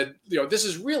I said, this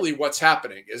is really what's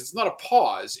happening. It's not a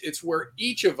pause. It's where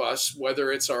each of us,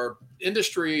 whether it's our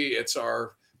industry, it's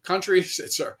our countries,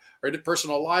 it's our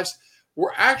personal lives,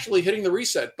 we're actually hitting the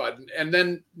reset button. And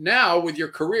then now with your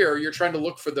career, you're trying to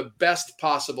look for the best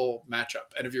possible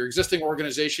matchup. And if your existing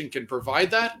organization can provide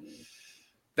that,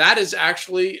 that is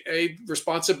actually a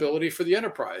responsibility for the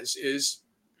enterprise. Is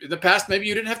in the past, maybe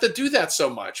you didn't have to do that so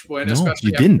much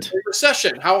especially you didn't. after the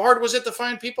recession. How hard was it to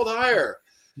find people to hire?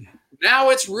 Now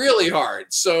it's really hard.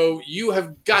 So you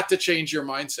have got to change your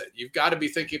mindset. You've got to be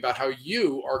thinking about how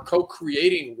you are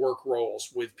co-creating work roles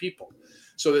with people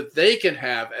so that they can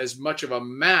have as much of a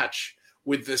match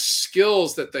with the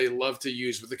skills that they love to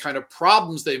use, with the kind of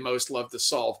problems they most love to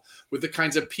solve, with the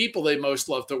kinds of people they most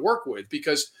love to work with,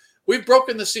 because we've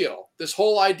broken the seal. This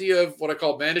whole idea of what I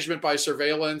call management by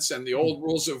surveillance and the old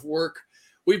rules of work,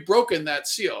 we've broken that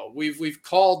seal. We've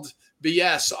called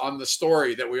BS on the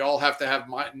story that we all have to have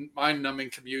mind-numbing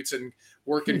commutes and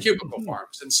work in cubicle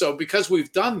farms. And so because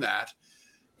we've done that,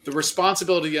 the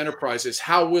responsibility of the enterprise is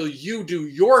how will you do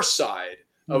your side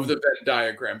of the Venn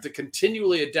diagram to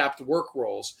continually adapt work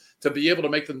roles to be able to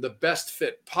make them the best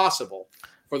fit possible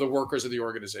for the workers of the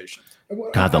organization.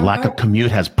 God, the lack of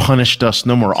commute has punished us.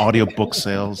 No more audiobook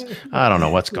sales. I don't know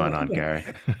what's going on, Gary.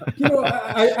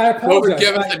 I apologize. COVID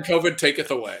giveth and COVID taketh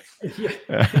away.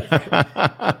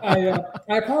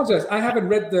 I apologize. I haven't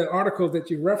read the article that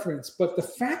you referenced, but the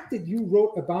fact that you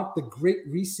wrote about the Great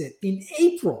Reset in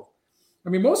April, I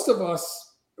mean, most of us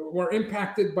were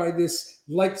impacted by this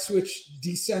light switch,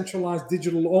 decentralized,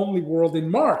 digital-only world in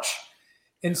March.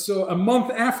 And so a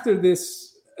month after this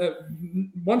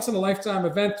once-in-a-lifetime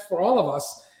event for all of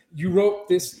us, you wrote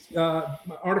this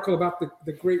article about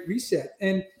the Great Reset.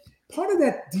 And part of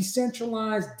that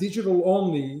decentralized,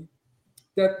 digital-only,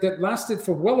 that lasted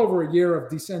for well over a year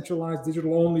of decentralized,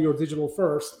 digital-only or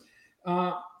digital-first,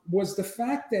 was the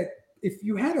fact that if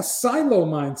you had a silo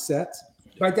mindset,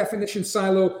 by definition,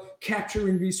 silo,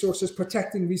 capturing resources,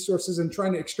 protecting resources, and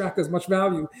trying to extract as much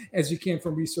value as you can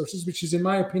from resources, which is, in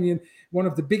my opinion, one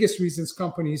of the biggest reasons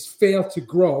companies fail to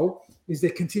grow, is they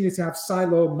continue to have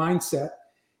silo mindset.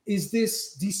 Is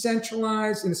this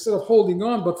decentralized, instead of holding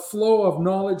on, but flow of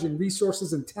knowledge and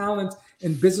resources and talent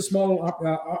and business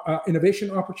model innovation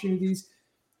opportunities?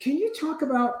 Can you talk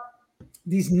about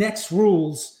these next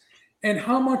rules and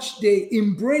how much they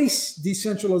embrace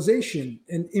decentralization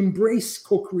and embrace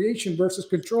co-creation versus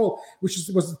control, which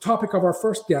was the topic of our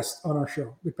first guest on our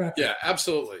show with Patrick? Yeah,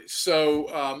 absolutely. So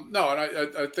no,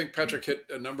 and I think Patrick hit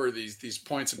a number of these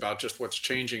points about just what's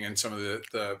changing in some of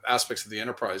the aspects of the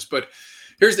enterprise. But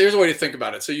here's a way to think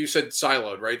about it. So you said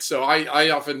siloed, right? So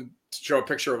I often show a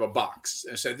picture of a box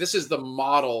and say, this is the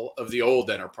model of the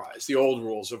old enterprise, the old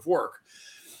rules of work.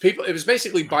 People, it was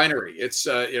basically binary. It's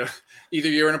either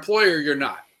you're an employee or you're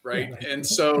not, right? And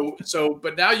so,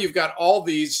 but now you've got all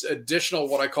these additional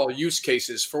what I call use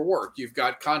cases for work. You've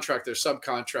got contractors,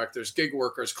 subcontractors, gig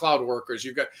workers, cloud workers.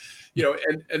 You've got,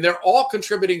 and they're all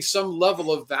contributing some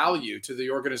level of value to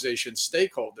the organization's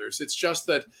stakeholders. It's just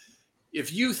that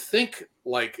if you think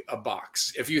like a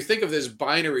box, if you think of this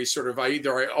binary sort of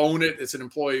either I own it, it's an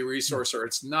employee resource, or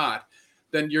it's not,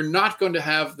 then you're not going to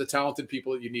have the talented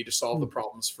people that you need to solve the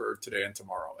problems for today and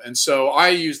tomorrow. And so I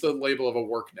use the label of a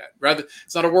work net. Rather,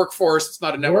 it's not a workforce, it's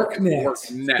not a network, it's a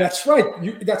work net. That's right.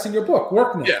 That's in your book,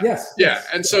 Work Net. Yeah. Yes. Yeah. Yes.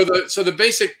 And so the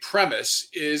basic premise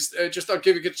is I'll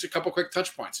give you a couple quick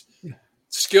touch points. Yeah.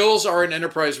 Skills are an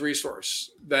enterprise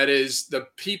resource. That is, the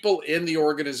people in the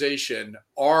organization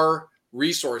are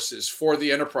resources for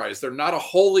the enterprise. They're not a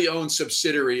wholly owned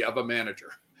subsidiary of a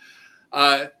manager.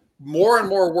 More and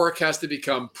more work has to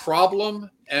become problem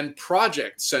and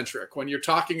project centric. When you're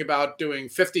talking about doing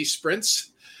 50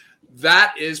 sprints,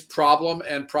 that is problem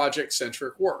and project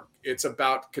centric work. It's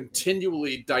about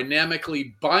continually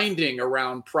dynamically binding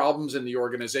around problems in the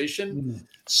organization,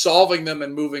 solving them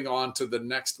and moving on to the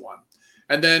next one.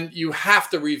 And then you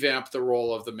have to revamp the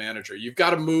role of the manager. You've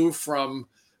got to move from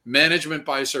management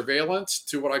by surveillance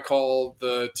to what I call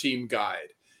the team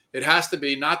guide. It has to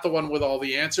be not the one with all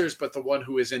the answers, but the one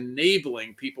who is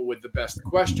enabling people with the best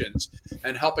questions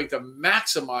and helping to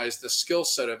maximize the skill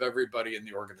set of everybody in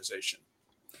the organization.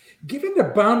 Given the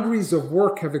boundaries of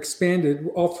work have expanded,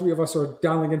 all three of us are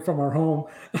dialing in from our home.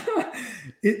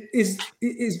 Is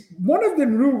one of the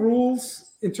new rules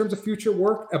in terms of future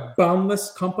work a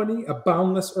boundless company, a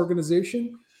boundless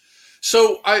organization?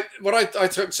 So I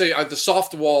say the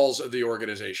soft walls of the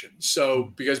organization.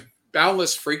 So because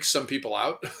boundless freaks some people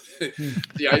out.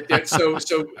 The idea, so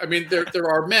I mean, there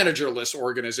are managerless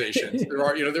organizations. There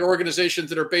are organizations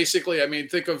that are basically, I mean,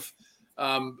 think of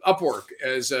Upwork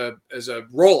as a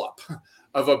roll up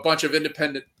of a bunch of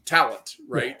independent talent,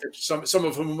 right? Yeah. Some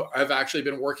of whom have actually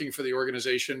been working for the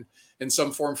organization in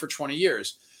some form for 20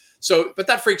 years. But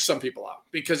that freaks some people out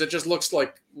because it just looks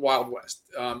like Wild West.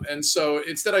 And so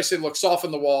instead I say, look,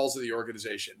 soften the walls of the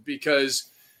organization,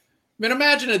 because I mean,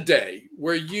 imagine a day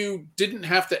where you didn't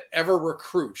have to ever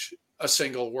recruit a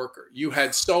single worker. You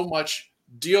had so much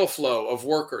deal flow of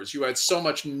workers. You had so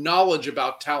much knowledge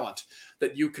about talent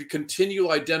that you could continue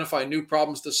to identify new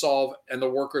problems to solve, and the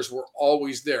workers were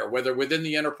always there, whether within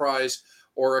the enterprise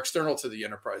or external to the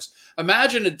enterprise.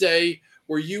 Imagine a day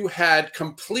where you had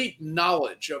complete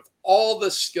knowledge of all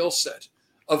the skill set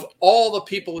of all the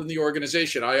people in the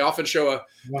organization. I often show a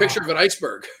picture of an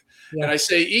iceberg. Yeah. And I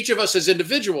say, each of us as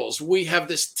individuals, we have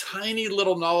this tiny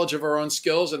little knowledge of our own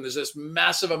skills, and there's this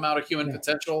massive amount of human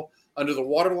potential under the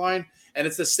waterline. And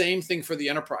it's the same thing for the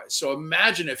enterprise. So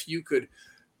imagine if you could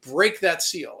break that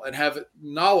seal and have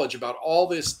knowledge about all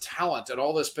this talent and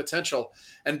all this potential,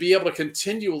 and be able to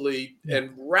continually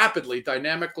and rapidly,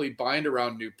 dynamically bind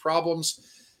around new problems.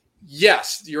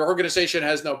 Yes, your organization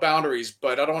has no boundaries,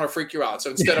 but I don't want to freak you out.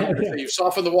 So instead of you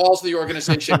soften the walls of the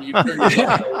organization, you turn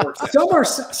yourself into a work.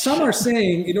 Some are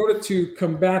saying, in order to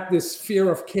combat this fear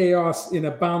of chaos in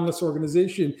a boundless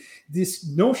organization, this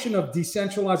notion of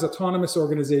decentralized autonomous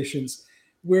organizations,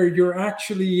 where you're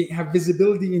actually have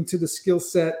visibility into the skill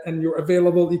set and your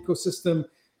available ecosystem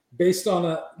based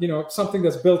on something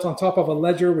that's built on top of a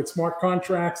ledger with smart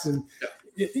contracts and.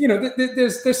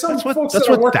 There's some folks that's that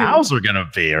are what working. DAOs are going to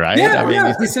be, right?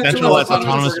 These decentralized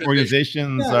autonomous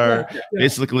organizations are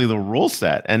basically the rule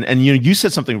set. And you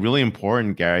said something really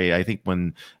important, Gary. I think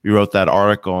when you wrote that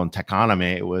article on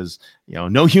Techonomy, it was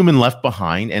no human left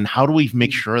behind, and how do we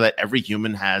make sure that every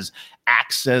human has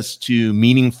access to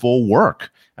meaningful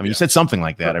work? I mean, you said something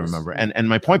like that, I remember. And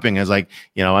my point being is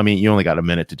you only got a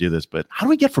minute to do this, but how do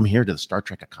we get from here to the Star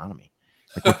Trek economy?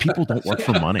 Like, where people don't work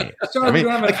for money. Sorry,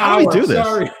 how do we do this?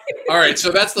 Sorry. All right,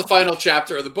 so that's the final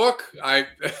chapter of the book. I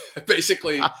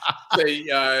basically say,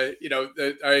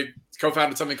 I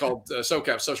co-founded something called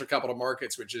SoCap, Social Capital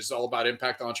Markets, which is all about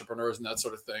impact entrepreneurs and that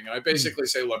sort of thing. And I basically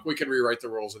say, look, we can rewrite the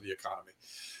rules of the economy.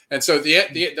 And so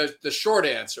the short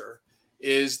answer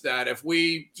is that if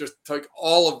we just take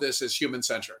all of this as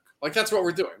human-centric, like that's what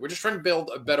we're doing. We're just trying to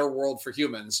build a better world for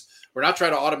humans. We're not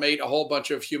trying to automate a whole bunch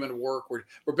of human work. We're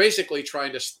basically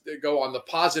trying to go on the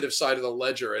positive side of the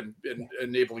ledger and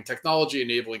enabling technology,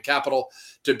 enabling capital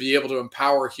to be able to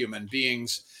empower human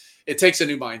beings. It takes a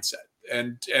new mindset.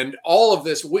 And all of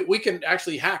this, we can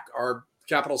actually hack our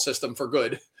capital system for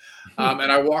good.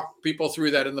 And I walk people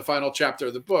through that in the final chapter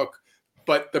of the book.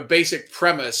 But the basic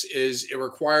premise is it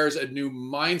requires a new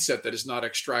mindset that is not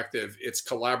extractive. It's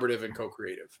collaborative and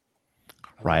co-creative.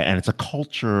 Right. And it's a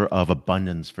culture of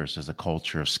abundance versus a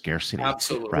culture of scarcity.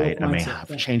 Absolutely. Right. I mean,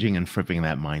 changing and flipping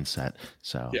that mindset.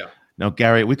 So, no,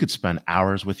 Gary, we could spend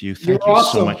hours with you. Thank you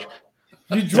so much.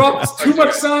 You dropped too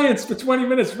much science for 20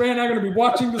 minutes. Ray and I are going to be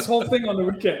watching this whole thing on the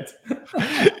weekend.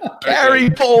 Gary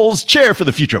Poles, chair for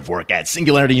the future of work at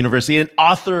Singularity University and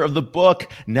author of the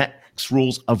book, Next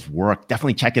Rules of Work.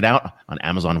 Definitely check it out on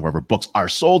Amazon, wherever books are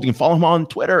sold. You can follow him on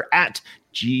Twitter at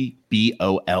GBOLLES.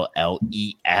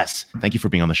 Thank you for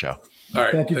being on the show. All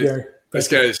right. Thank you, Gary. Thanks,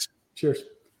 guys. Cheers.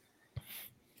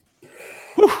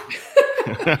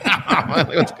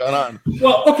 What's going on?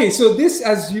 Well, okay. So this,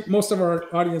 as most of our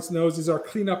audience knows, is our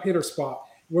cleanup hitter spot.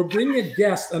 We're bringing a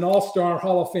guest, an all-star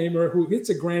Hall of Famer who hits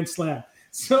a grand slam.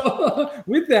 So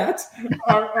with that,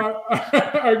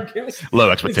 our guest. Low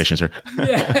expectations, sir.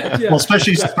 Yeah. Well,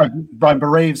 especially since Brian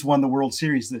Braves won the World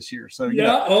Series this year. So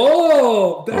yeah.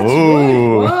 Oh, that's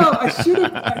right. Wow. I should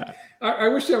have. I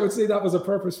wish I would say that was a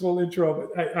purposeful intro,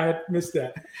 but I missed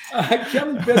that.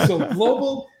 Kelly Bissell,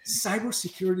 Global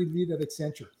Cybersecurity Lead at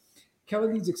Accenture.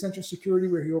 Kelly leads Accenture Security,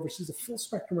 where he oversees a full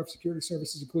spectrum of security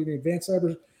services, including advanced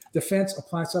cyber defense,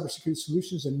 applied cybersecurity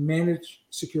solutions, and managed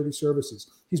security services.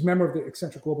 He's a member of the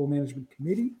Accenture Global Management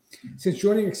Committee. Since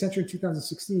joining Accenture in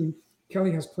 2016,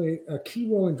 Kelly has played a key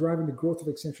role in driving the growth of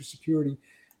Accenture Security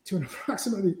to an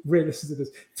approximately, listen to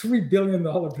this, $3 billion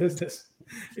business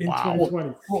in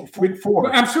 2020.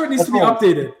 Four. I'm sure it needs to be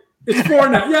updated. It's 4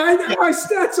 now. Yeah, my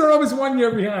stats are always 1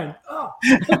 year behind. Oh,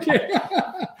 okay.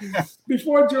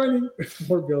 Before joining,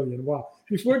 4 billion. Wow.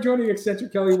 Before joining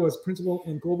Accenture, Kelly was principal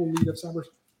and global lead of cyber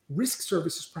risk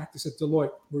services practice at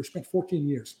Deloitte, where he spent 14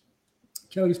 years.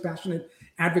 Kelly is passionate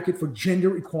advocate for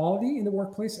gender equality in the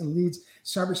workplace and leads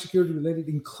cybersecurity-related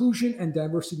inclusion and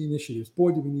diversity initiatives.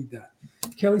 Boy, do we need that.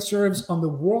 Kelly serves on the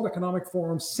World Economic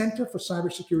Forum Center for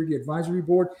Cybersecurity Advisory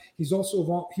Board. He also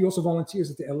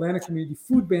volunteers at the Atlanta Community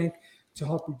Food Bank to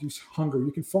help reduce hunger.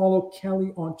 You can follow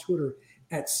Kelly on Twitter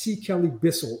at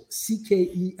 @CKellyBissell,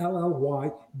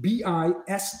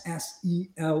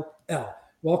 CKELLYBISSELL.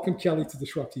 Welcome, Kelly, to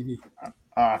Disrupt TV.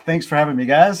 Thanks for having me,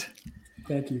 guys.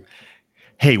 Thank you.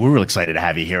 Hey, we're real excited to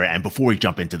have you here. And before we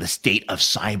jump into the state of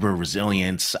cyber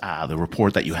resilience, the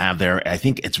report that you have there, I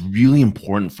think it's really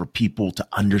important for people to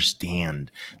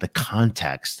understand the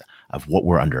context of what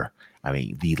we're under. I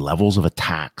mean, the levels of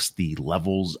attacks, the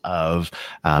levels of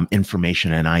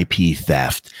information and IP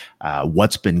theft,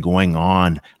 what's been going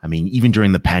on. I mean, even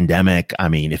during the pandemic, I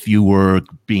mean, if you were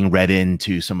being read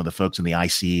into some of the folks in the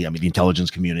IC, I mean, the intelligence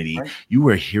community, right, you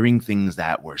were hearing things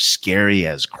that were scary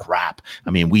as crap. I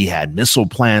mean, we had missile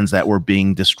plans that were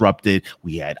being disrupted.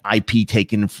 We had IP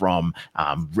taken from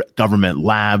government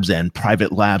labs and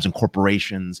private labs and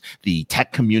corporations. The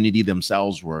tech community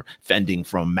themselves were fending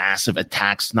from massive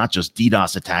attacks, not just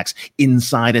DDoS attacks,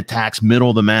 inside attacks, middle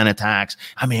of the man attacks.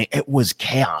 I mean, it was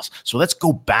chaos. So let's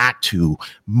go back to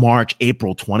March,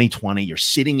 April 2020. You're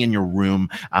sitting in your room.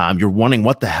 You're wondering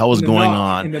what the hell is going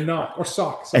on. In the knock or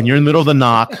socks. And you're in the middle of the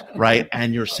knock, right?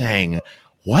 And you're saying,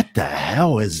 what the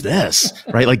hell is this?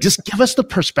 Right? Like, just give us the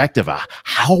perspective of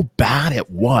how bad it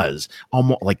was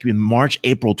almost like in March,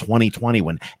 April 2020,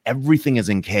 when everything is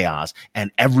in chaos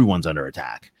and everyone's under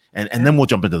attack. And then we'll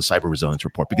jump into the cyber resilience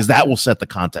report, because that will set the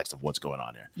context of what's going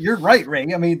on here. You're right,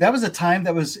 Ray. I mean, that was a time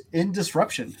that was in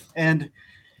disruption. And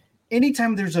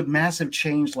anytime there's a massive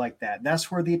change like that, that's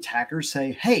where the attackers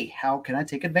say, hey, how can I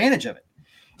take advantage of it?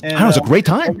 And it was a great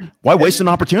time. Why waste an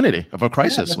opportunity of a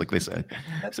crisis, like they say?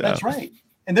 That's right.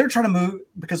 And they're trying to move,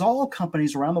 because all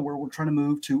companies around the world were trying to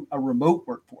move to a remote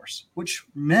workforce, which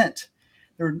meant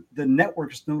the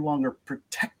network is no longer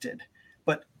protected,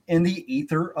 but in the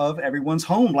ether of everyone's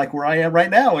home, like where I am right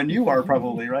now, and you are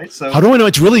probably, right? So how do I know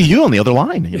it's really you on the other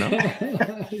line? You know,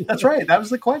 that's right. That was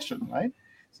the question, right?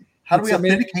 How do we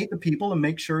authenticate the people and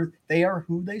make sure they are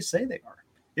who they say they are?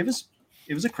 It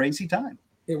was a crazy time.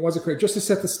 It was a crazy. Just to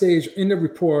set the stage, in the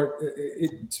report,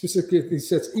 it specifically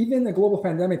says even a global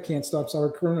pandemic can't stop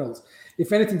cyber criminals.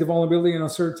 If anything, the vulnerability and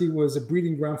uncertainty was a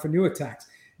breeding ground for new attacks.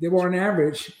 There were on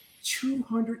average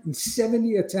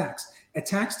 270 attacks.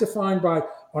 Attacks defined by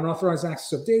unauthorized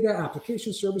access of data,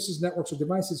 application services, networks, or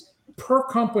devices per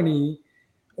company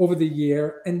over the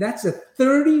year. And that's a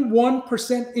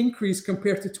 31% increase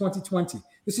compared to 2020.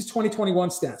 This is 2021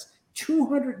 stats,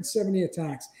 270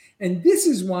 attacks. And this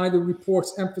is why the report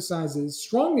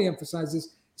strongly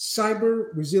emphasizes cyber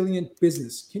resilient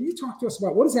business. Can you talk to us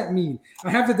about what does that mean?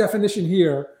 I have the definition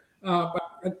here,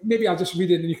 but maybe I'll just read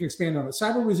it and you can expand on it.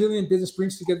 Cyber resilient business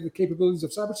brings together the capabilities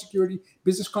of cybersecurity,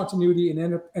 business continuity,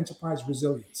 and enterprise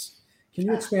resilience. Can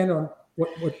you expand on what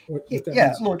that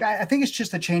means? Look, I think it's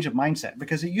just a change of mindset,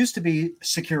 because it used to be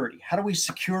security. How do we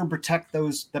secure and protect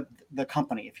the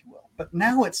company, if you will? But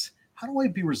now it's, how do I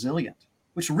be resilient?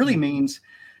 Which really means,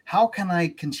 how can I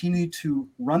continue to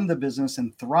run the business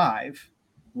and thrive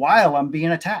while I'm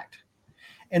being attacked?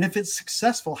 And if it's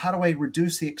successful, how do I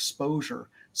reduce the exposure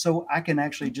so I can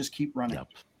actually just keep running? Yep.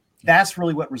 That's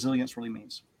really what resilience really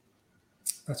means.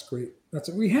 That's great.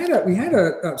 We had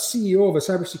a CEO of a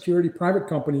cybersecurity private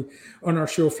company on our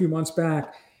show a few months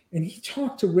back, and he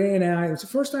talked to Ray and I. It was the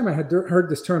first time I had heard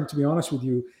this term, to be honest with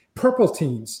you. Purple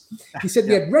teams. He said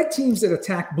we had red teams that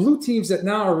attack, blue teams that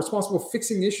now are responsible for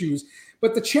fixing issues.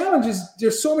 But the challenge is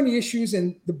there's so many issues,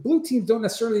 and the blue teams don't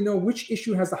necessarily know which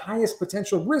issue has the highest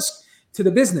potential risk to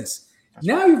the business.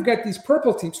 Now you've got these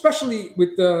purple teams, especially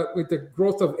with the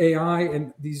growth of AI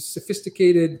and these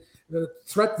sophisticated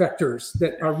threat vectors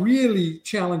that are really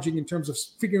challenging in terms of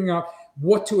figuring out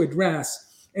what to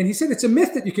address. And he said it's a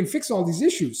myth that you can fix all these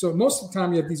issues. So most of the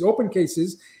time you have these open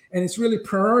cases, and it's really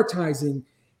prioritizing.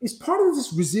 Is part of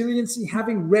this resiliency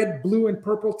having red, blue, and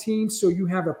purple teams so you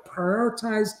have a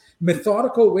prioritized,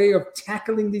 methodical way of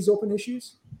tackling these open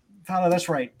issues? Tyler, that's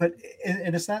right. But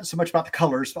and it's not so much about the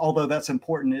colors, although that's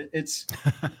important. It's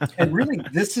and really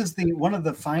this is one of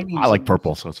the findings. I like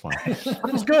purple, so it's fine.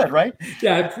 Purple's good, right?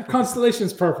 Yeah,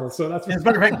 Constellation's purple, so that's. As a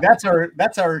matter of fact,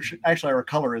 that's our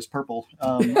color is purple.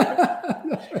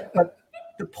 But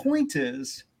the point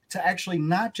is to actually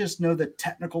not just know the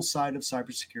technical side of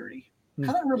cybersecurity.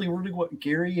 Kind of really what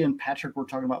Gary and Patrick were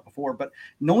talking about before, but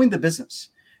knowing the business,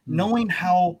 knowing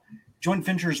how joint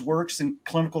ventures works in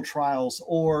clinical trials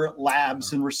or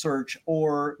labs and research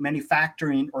or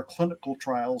manufacturing or clinical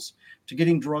trials to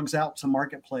getting drugs out to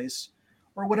marketplace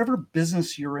or whatever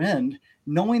business you're in,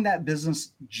 knowing that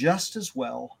business just as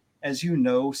well as you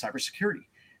know cybersecurity.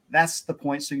 That's the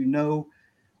point. So you know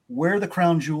where the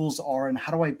crown jewels are and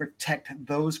how do I protect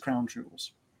those crown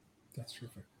jewels. That's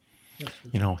terrific.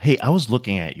 You know, hey, I was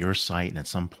looking at your site, and at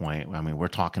some point, I mean, we're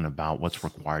talking about what's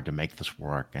required to make this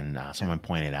work. And someone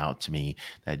pointed out to me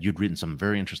that you'd written some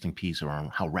very interesting piece around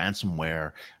how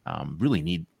ransomware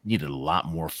really needed a lot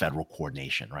more federal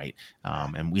coordination, right?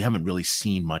 And we haven't really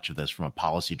seen much of this from a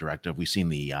policy directive. We've seen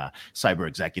the Cyber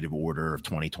Executive Order of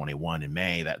 2021 in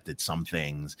May that did some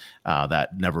things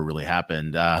that never really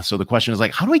happened. So the question is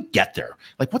like, how do we get there?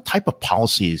 Like, what type of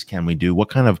policies can we do? What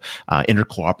kind of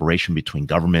intercooperation between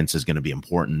governments is going to be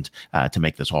important to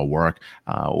make this all work?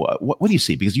 What do you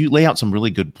see? Because you lay out some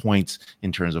really good points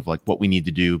in terms of like what we need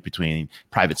to do between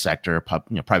private sector,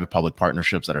 private-public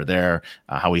partnerships that are there,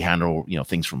 how we handle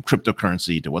things from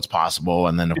cryptocurrency to what's possible,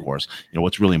 and then of course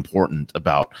what's really important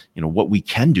about what we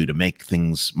can do to make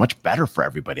things much better for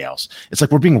everybody else. It's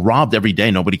like we're being robbed every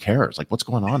day. Nobody cares. Like, what's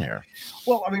going on here?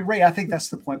 Well, I mean, Ray, I think that's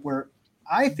the point where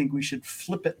I think we should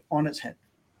flip it on its head.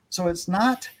 So it's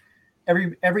not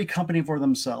every company for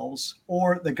themselves,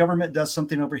 or the government does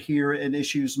something over here and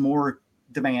issues more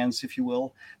demands, if you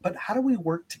will. But how do we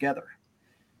work together?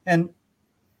 And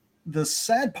the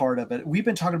sad part of it, we've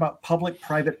been talking about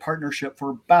public-private partnership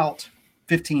for about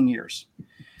 15 years.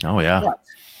 Oh, yeah.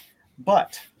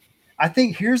 But I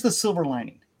think here's the silver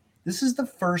lining. This is the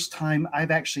first time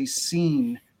I've actually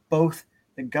seen both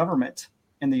the government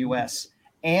in the U.S.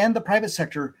 and the private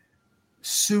sector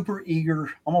super eager,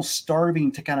 almost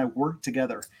starving to kind of work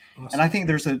together. Awesome. And I think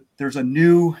there's a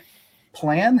new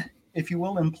plan, if you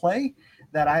will, in play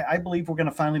that I believe we're going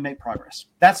to finally make progress.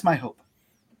 That's my hope.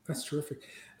 That's terrific.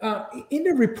 In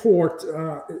the report,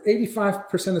 85%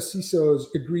 of CISOs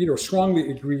agreed or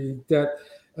strongly agreed that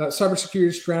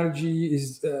cybersecurity strategy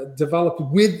is developed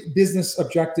with business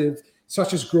objective,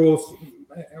 such as growth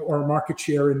or market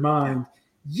share in mind.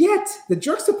 Yet the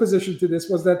juxtaposition to this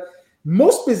was that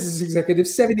most business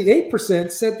executives,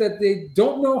 78%, said that they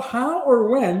don't know how or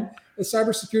when a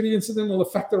cybersecurity incident will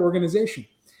affect their organization.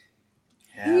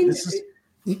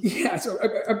 So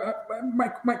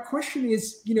my question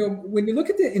is, when you look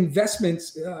at the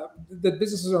investments that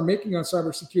businesses are making on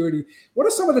cybersecurity, what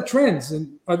are some of the trends,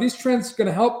 and are these trends going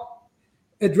to help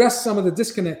address some of the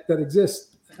disconnect that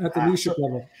exists at the leadership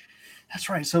level? That's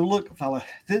right. So look, fella,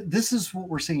 this is what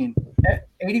we're seeing.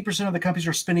 80% of the companies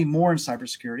are spending more in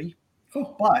cybersecurity,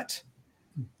 but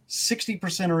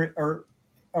 60%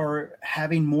 are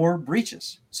having more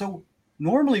breaches. So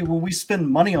normally when we spend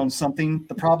money on something,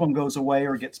 the problem goes away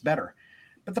or gets better,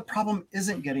 but the problem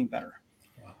isn't getting better.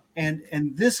 Wow. And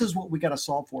this is what we got to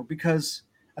solve for, because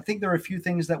I think there are a few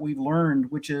things that we've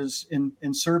learned, which is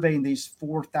in surveying these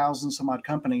 4,000 some odd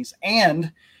companies.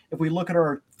 And if we look at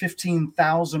our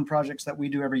 15,000 projects that we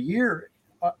do every year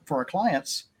for our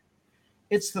clients,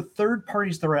 it's the third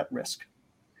parties that are at risk,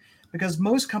 because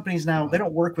most companies now, they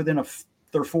don't work within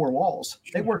their four walls.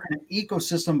 They work in an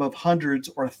ecosystem of hundreds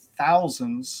or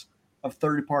thousands of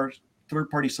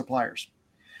third-party suppliers.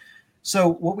 So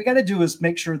what we got to do is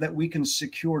make sure that we can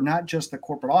secure not just the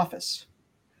corporate office,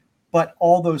 but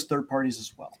all those third parties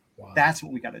as well. Wow. That's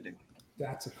what we got to do.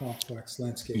 That's a complex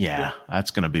landscape. Yeah, that's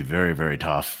going to be very, very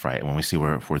tough, right? When we see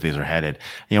where things are headed.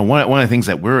 One of the things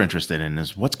that we're interested in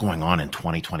is what's going on in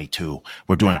 2022.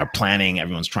 We're doing our planning.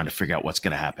 Everyone's trying to figure out what's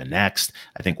going to happen next.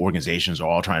 I think organizations are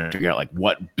all trying to figure out like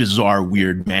what bizarre,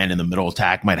 weird man-in-the-middle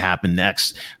attack might happen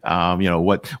next.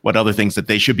 What other things that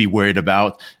they should be worried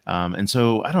about. And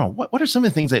so I don't know, what are some of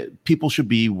the things that people should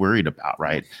be worried about,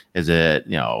 right? Is it,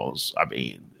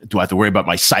 do I have to worry about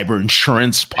my cyber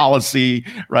insurance policy,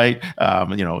 right?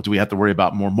 Do we have to worry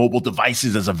about more mobile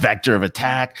devices as a vector of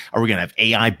attack? Are we going to have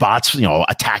AI bots,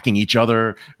 attacking each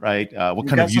other, right? What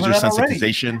kind of user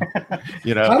sensitization?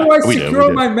 How do I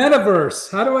secure my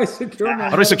metaverse? How do I secure my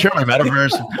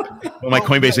metaverse? Will my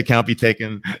Coinbase account be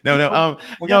taken? No.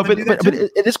 But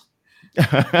it is.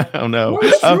 Oh no.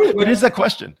 But here's that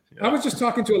question. I was just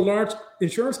talking to a large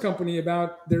insurance company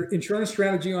about their insurance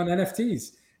strategy on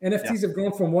NFTs. NFTs have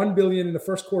grown from 1 billion in the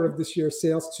first quarter of this year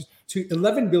sales to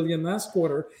 11 billion last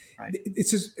quarter. Right.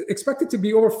 It's expected to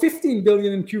be over 15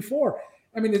 billion in Q4.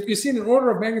 I mean, you're seeing an order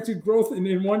of magnitude growth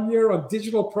in 1 year on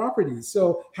digital properties.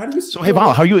 So how do you? So hey,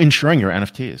 Val, how are you insuring your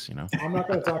NFTs? I'm not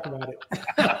going to talk about it.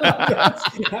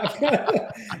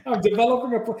 I'm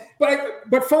developing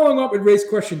but following up with Ray's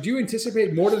question, do you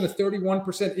anticipate more than a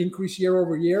 31% increase year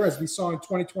over year as we saw in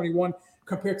 2021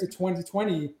 compared to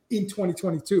 2020 in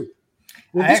 2022?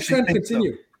 Will this trend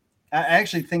continue? So. I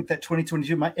actually think that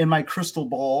 2022, in my crystal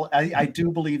ball, I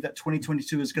do believe that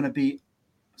 2022 is going to be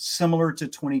similar to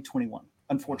 2021,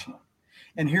 unfortunately.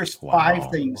 And here's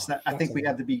five things that I think we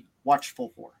have to be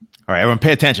watchful for. All right, everyone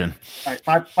pay attention. All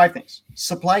right, five things.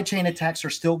 Supply chain attacks are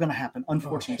still going to happen,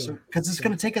 unfortunately, because it's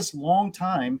going to take us a long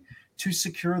time to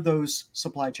secure those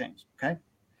supply chains, okay?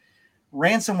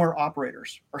 Ransomware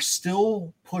operators are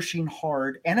still pushing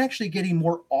hard and actually getting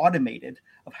more automated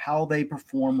of how they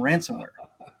perform ransomware.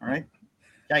 All right.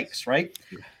 Yikes, right?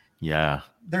 Yeah.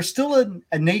 There's still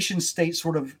a nation state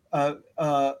sort of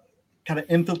kind of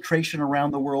infiltration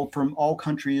around the world from all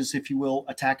countries, if you will,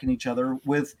 attacking each other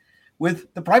with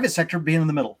the private sector being in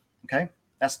the middle. Okay.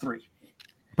 That's 3.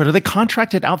 But are they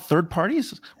contracted out third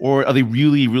parties, or are they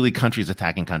really, really countries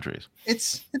attacking countries?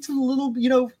 It's a little,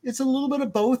 it's a little bit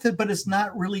of both, but it's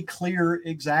not really clear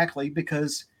exactly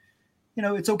because,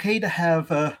 it's okay to have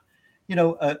a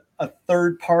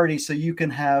third party so you can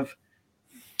have,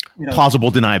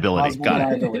 plausible deniability.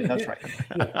 Got it. That's right.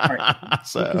 All right.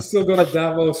 So you can still go to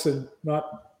Davos and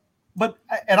not. But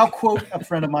I'll quote a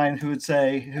friend of mine who would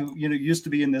say, who used to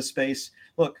be in this space.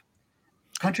 Look,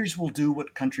 countries will do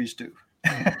what countries do.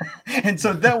 And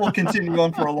so that will continue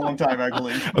on for a long time, I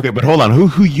believe. Okay, but hold on.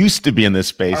 Who used to be in this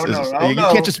space? You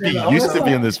can't just be used to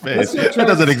be in this space. That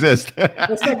doesn't exist.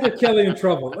 Let's not get Kelly in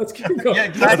trouble. Let's keep going. Yeah,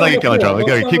 exactly. Let's not get Kelly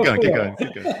in trouble.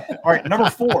 Keep going. All right, number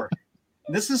 4.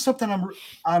 This is something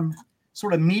I'm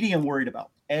sort of medium worried about.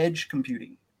 Edge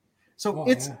computing. So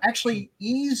it's actually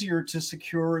easier to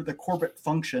secure the corporate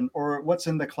function or what's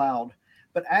in the cloud.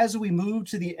 But as we move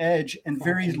to the edge and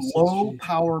very low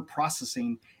power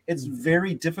processing, it's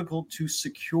very difficult to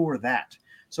secure that.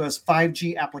 So as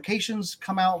 5G applications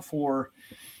come out for,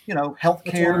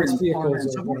 healthcare and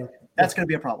so forth, that's going to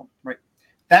be a problem, right?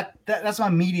 That's my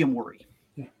medium worry.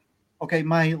 Yeah. Okay,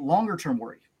 my longer term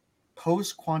worry,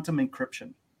 post-quantum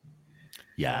encryption.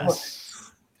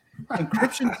 Yes. Look,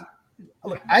 encryption.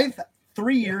 Look,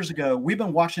 3 years ago, we've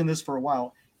been watching this for a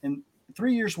while, and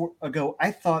 3 years ago,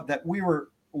 I thought that we were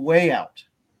way out.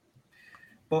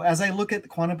 But as I look at the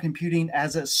quantum computing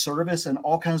as a service and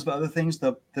all kinds of other things,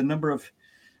 the number of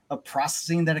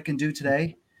processing that it can do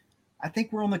today, I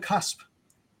think we're on the cusp,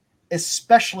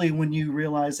 especially when you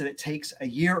realize that it takes a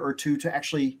year or 2 to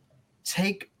actually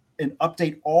take and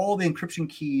update all the encryption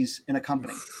keys in a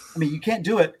company. I mean, you can't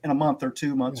do it in a month or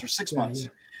 2 months or 6 months.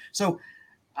 So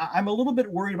I'm a little bit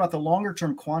worried about the longer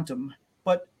term quantum,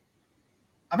 but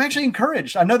I'm actually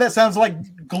encouraged. I know that sounds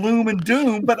like gloom and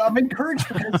doom, but I'm encouraged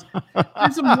because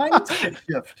there's a mindset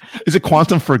shift. Is it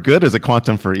quantum for good? Is it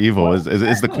quantum for evil? Is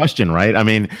the question, right? I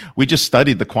mean, we just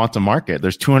studied the quantum market.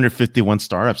 There's 251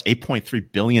 startups, 8.3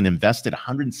 billion invested,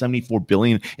 174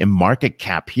 billion in market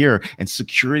cap here, and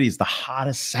security is the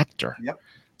hottest sector. Yep.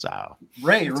 So,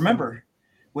 Ray, remember,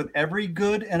 with every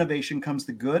good innovation comes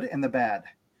the good and the bad.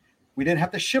 We didn't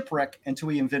have to shipwreck until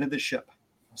we invented the ship.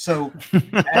 So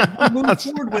as we move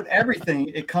forward with everything,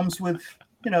 it comes with,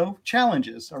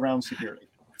 challenges around security.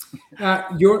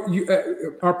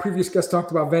 Our previous guest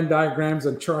talked about Venn diagrams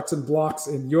and charts and blocks,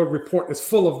 and your report is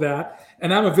full of that.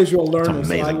 And I'm a visual learner,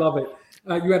 so I love it.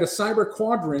 You had a cyber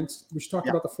quadrant, which talked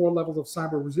about the 4 levels of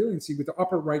cyber resiliency, with the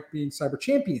upper right being cyber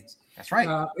champions. That's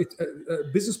right.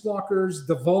 Business blockers,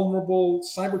 the vulnerable,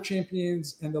 cyber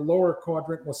champions, and the lower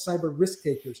quadrant was cyber risk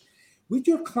takers. With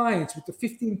your clients, with the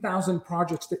 15,000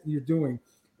 projects that you're doing,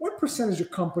 what percentage of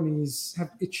companies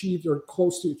have achieved or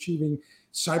close to achieving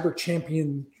cyber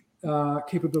champion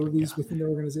capabilities within their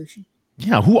organization?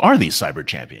 Yeah, who are these cyber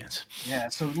champions? Yeah,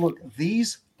 so look,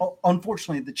 these,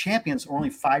 unfortunately, the champions are only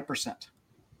 5%.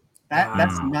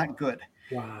 That's not good.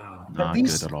 Wow. Not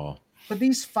good at all. But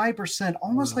these 5%,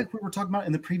 almost like we were talking about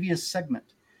in the previous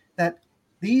segment, that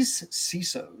these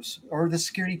CISOs or the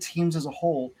security teams as a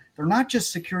whole, they're not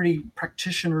just security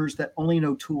practitioners that only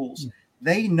know tools.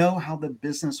 They know how the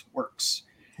business works.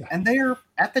 And they're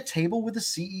at the table with the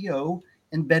CEO,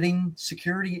 embedding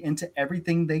security into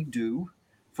everything they do,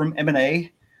 from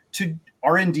M&A to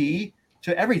R&D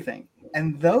to everything.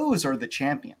 And those are the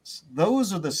champions.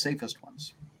 Those are the safest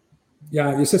ones.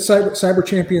 Yeah, you said cyber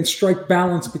champions strike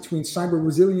balance between cyber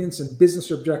resilience and business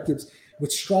objectives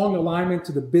with strong alignment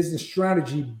to the business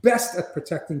strategy, best at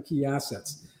protecting key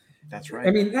assets. That's right.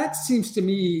 I mean, that seems to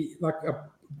me like a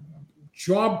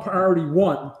job priority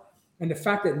 1. And the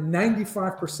fact that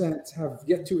 95% have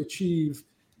yet to achieve,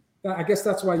 I guess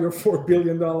that's why your $4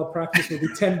 billion practice will be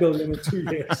 $10 billion in 2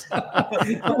 years.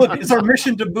 Look, it's our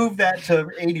mission to move that to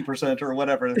 80% or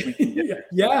whatever. If we can get.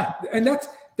 Yeah. And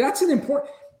that's an important,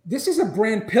 this is a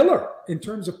brand pillar in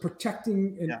terms of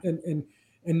protecting and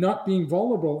not being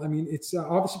vulnerable. I mean, it's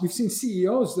obviously we've seen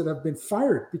CEOs that have been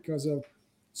fired because of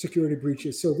security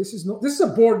breaches. So this is a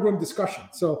boardroom discussion.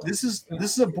 So this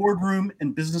is a boardroom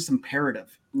and business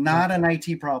imperative, not an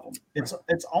IT problem.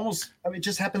 It's almost, I mean, it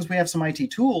just happens we have some IT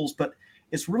tools, but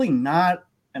it's really not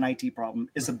an IT problem.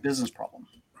 It's a business problem.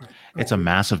 It's a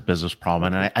massive business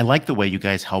problem. And I like the way you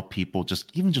guys help people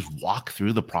just walk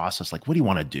through the process. Like, what do you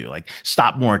want to do? Like,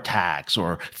 stop more attacks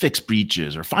or fix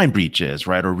breaches or find breaches,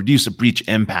 right? Or reduce a breach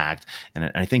impact.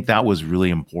 And I think that was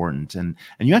really important. And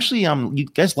you actually, you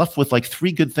guys left with like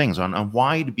 3 good things on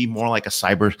why to be more like a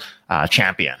cyber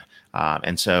champion.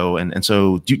 And so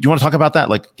do you want to talk about that?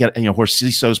 Like, where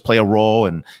CISOs play a role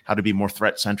and how to be more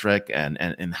threat centric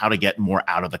and how to get more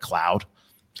out of the cloud.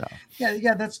 So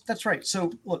yeah, that's right.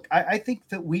 So look, I think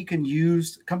that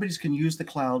companies can use the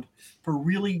cloud for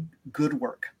really good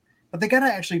work, but they got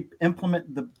to actually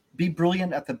be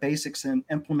brilliant at the basics and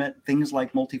implement things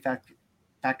like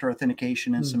multi-factor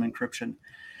authentication and some encryption.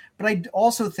 But I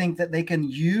also think that they can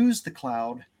use the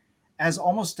cloud as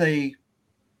almost a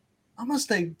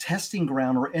testing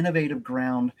ground or innovative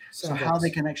ground. So how they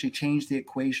can actually change the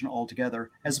equation altogether,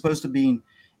 as opposed to being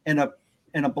in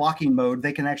a blocking mode,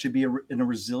 they can actually be in a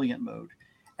resilient mode.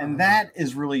 And that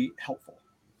is really helpful.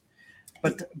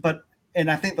 But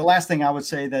I think the last thing I would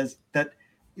say is that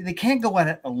they can't go at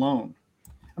it alone.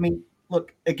 I mean,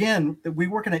 look, again, we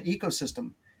work in an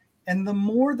ecosystem, and the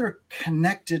more they're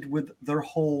connected with their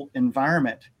whole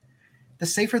environment, the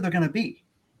safer they're going to be,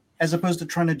 as opposed to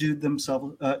trying to do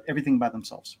themselves everything by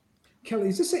themselves. Kelly,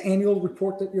 is this an annual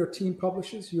report that your team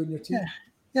publishes, you and your team?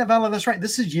 Yeah, Vala, that's right.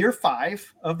 This is year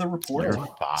 5 of the report. Year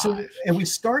 5. And we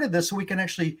started this so we can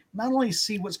actually not only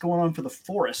see what's going on for the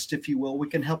forest, if you will, we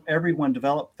can help everyone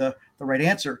develop the right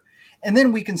answer. And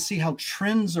then we can see how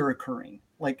trends are occurring,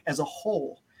 like as a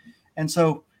whole. And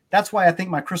so that's why I think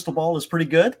my crystal ball is pretty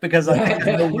good, because I think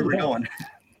I know where we're going.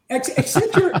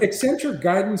 Accenture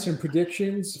guidance and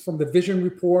predictions, from the vision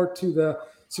report to the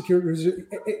security,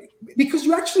 because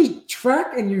you actually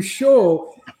track and you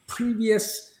show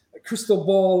previous crystal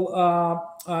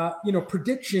ball,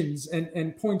 predictions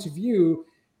and points of view,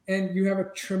 and you have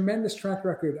a tremendous track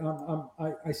record.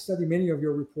 I study many of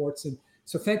your reports, and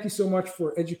so thank you so much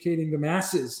for educating the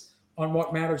masses on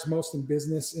what matters most in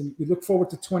business. And we look forward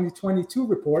to 2022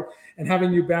 report and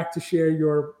having you back to share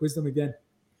your wisdom again.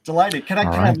 Delighted. Can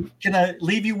I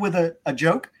leave you with a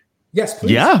joke? Yes,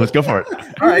 please. Yeah, let's go for it.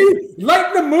 All right.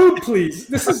 Lighten the mood, please.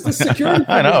 This is the security.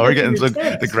 I know, we're getting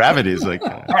the gravity is like.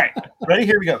 All right, ready?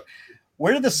 Here we go.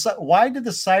 Why did the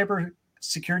cyber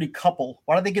security couple,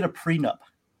 why did they get a prenup?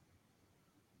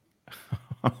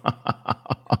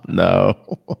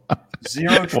 No.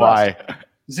 Zero trust. Why?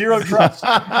 Zero trust.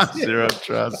 Zero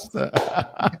trust.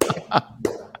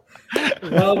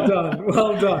 Well done.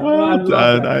 Well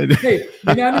done. Hey,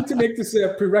 we now need to make this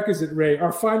a prerequisite, Ray.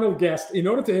 Our final guest, in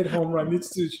order to hit home run, needs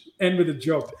to end with a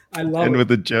joke. I love it. End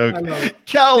with a joke. I love it.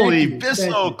 Kelly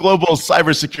Bissell, Global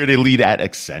Cybersecurity Lead at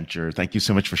Accenture. Thank you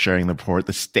so much for sharing the report,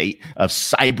 The State of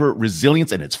Cyber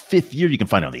Resilience, in its 5th year. You can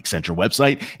find it on the Accenture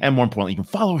website. And more importantly, you can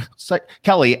follow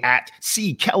Kelly at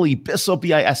Kelly Bissell,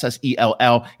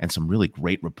 Bissell, and some really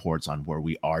great reports on where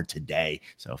we are today.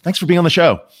 So thanks for being on the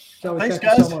show. Kelly, thanks, thank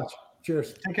guys. you so much.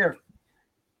 Cheers. Take care.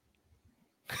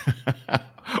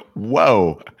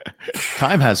 Whoa.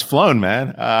 Time has flown,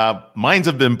 man. Minds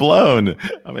have been blown.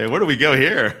 I mean, where do we go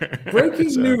here?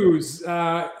 Breaking news.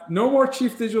 No more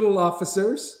chief digital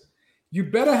officers. You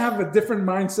better have a different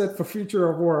mindset for future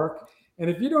of work. And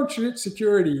if you don't treat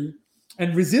security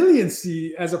and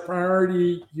resiliency as a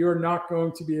priority, you're not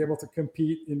going to be able to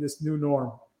compete in this new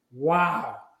norm.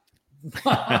 Wow.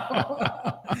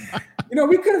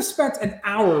 We could have spent an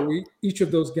hour with each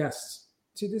of those guests.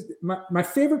 My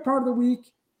favorite part of the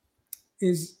week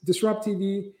is Disrupt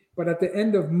TV, but at the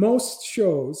end of most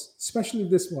shows, especially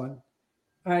this one,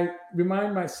 I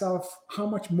remind myself how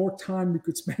much more time we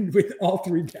could spend with all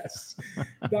 3 guests.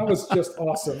 That was just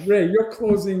awesome. Ray, your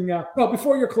closing,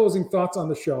 before your closing thoughts on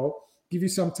the show, give you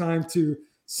some time to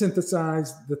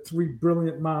synthesize the 3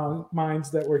 brilliant minds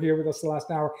that were here with us the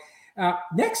last hour.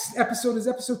 Next episode is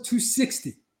episode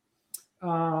 260.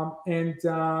 And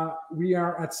we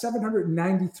are at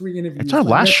 793 interviews. It's our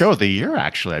last show of the year,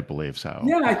 actually, I believe so.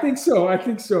 Yeah, I think so. Well, I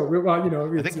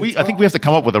think we have to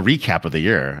come up with a recap of the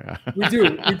year. We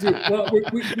do. Well,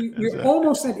 we're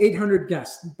almost at 800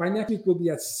 guests. By next week, we'll be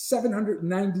at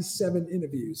 797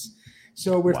 interviews.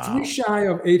 So we're 3 shy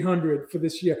of 800 for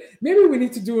this year. Maybe we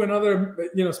need to do another,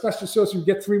 special show so we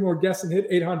get 3 more guests and hit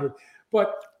 800.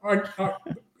 But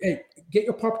hey, get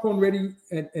your popcorn ready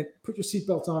and put your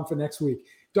seatbelts on for next week.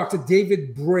 Dr.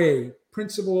 David Bray,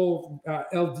 Principal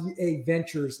LDA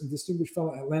Ventures and Distinguished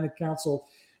Fellow Atlantic Council,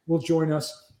 will join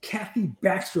us. Kathy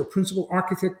Baxter, Principal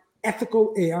Architect,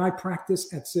 Ethical AI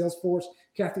Practice at Salesforce.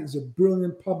 Kathy is a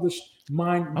brilliant published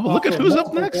mind. Oh, look at who's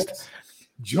up next. Books.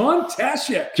 John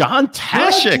Tashik. John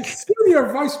Tashik.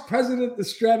 Senior Vice President of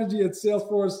Strategy at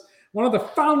Salesforce. One of the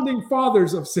founding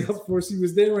fathers of Salesforce. He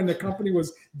was there when the company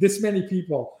was this many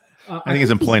people. I think his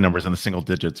employee numbers in the single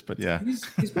digits, but yeah.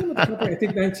 He's been with the company, I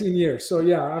think, 19 years. So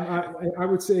yeah, I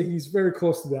would say he's very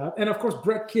close to that. And of course,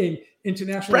 Brett King,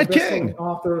 international best-selling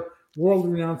author,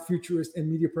 world-renowned futurist,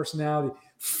 and media personality.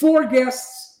 4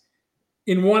 guests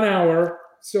in 1 hour.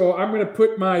 So I'm going to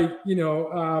put my,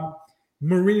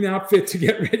 marine outfit to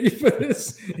get ready for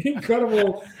this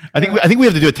incredible. I think we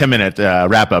have to do a 10-minute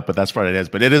wrap up, but that's what it is.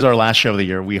 But it is our last show of the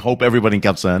year. We hope everybody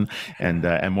comes in, and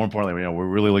more importantly, we're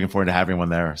really looking forward to having everyone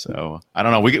there. So I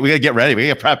don't know, we got to get ready. We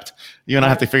get prepped. You and I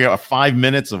have to figure out 5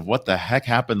 minutes of what the heck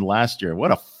happened last year.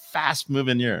 What a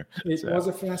fast-moving year. It was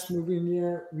a fast-moving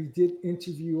year. We did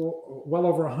interview well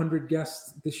over 100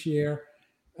 guests this year.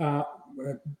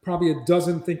 Probably a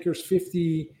dozen thinkers,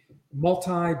 50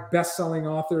 multi-best-selling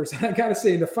authors. I got to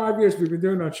say, in the 5 years we've been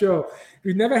doing our show,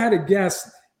 we've never had a guest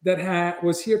that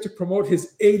was here to promote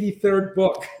his 83rd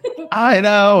book. I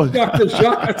know. Dr.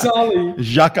 Jacques Attali.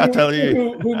 Jacques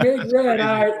Attali. Who made Ray and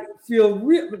I feel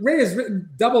Ray has written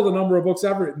double the number of books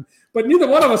I've written, but neither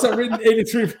one of us have written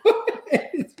 83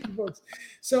 books.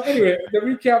 So anyway, the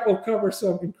recap will cover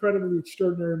some incredibly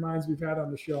extraordinary minds we've had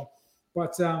on the show.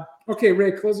 But okay,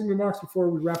 Ray, closing remarks before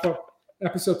we wrap up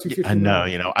episode 250. I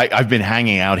know, I've been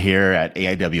hanging out here at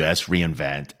AIWS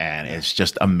reInvent, and it's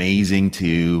just amazing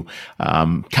to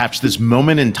catch this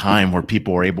moment in time where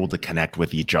people are able to connect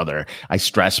with each other. I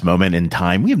stress moment in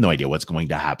time. We have no idea what's going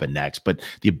to happen next, but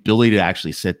the ability to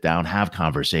actually sit down, have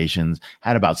conversations,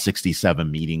 had about 67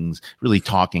 meetings, really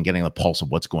talking, getting the pulse of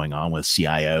what's going on with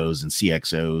CIOs and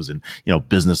CXOs and,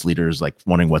 business leaders, like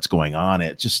wondering what's going on.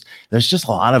 There's just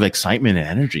a lot of excitement and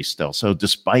energy still. So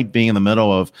despite being in the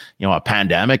middle of, a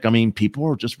pandemic, people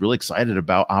are just really excited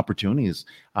about opportunities.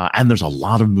 And there's a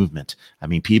lot of movement.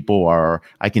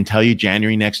 I can tell you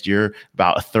January next year,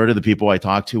 about a third of the people I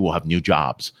talk to will have new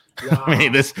jobs. Wow.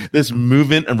 This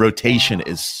movement and rotation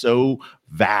is so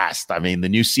vast. The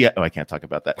new CIO, I can't talk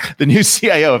about that. The new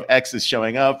CIO of X is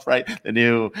showing up, right?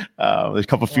 There's a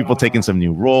couple of people taking some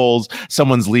new roles.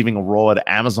 Someone's leaving a role at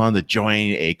Amazon to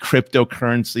join a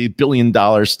cryptocurrency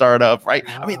billion-dollar startup, right?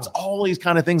 Wow. It's all these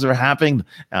kind of things are happening.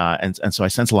 And so I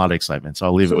sense a lot of excitement. So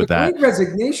I'll leave it with that. The Great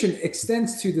Resignation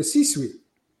extends to the C-suite.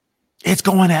 It's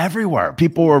going everywhere.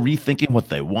 People are rethinking what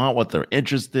they want, what they're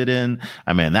interested in.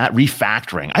 That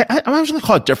refactoring. I'm just going to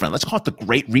call it different. Let's call it the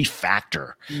Great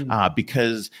Refactor,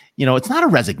 because it's not a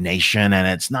resignation and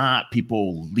it's not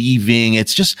people leaving.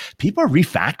 It's just people are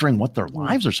refactoring what their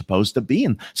lives are supposed to be.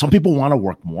 And some people want to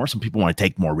work more. Some people want to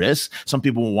take more risks. Some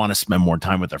people want to spend more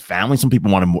time with their family. Some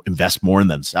people want to invest more in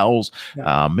themselves.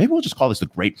 Yeah. Maybe we'll just call this the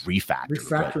Great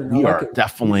Refactor. We are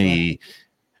definitely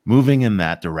moving in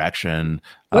that direction.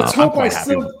 Let's hope I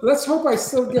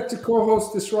still get to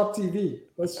co-host Disrupt TV.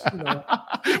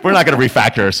 We're not going to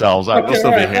refactor ourselves. We'll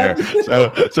still be here.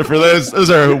 So for those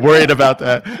who are worried about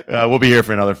that, we'll be here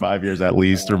for another 5 years at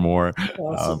least or more.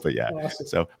 Awesome.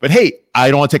 Awesome. But hey,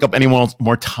 I don't want to take up any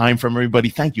more time from everybody.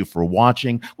 Thank you for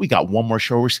watching. We got one more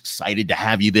show. We're excited to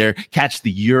have you there. Catch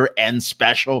the year-end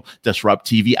special, Disrupt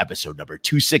TV, episode number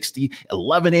 260,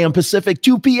 11 a.m. Pacific,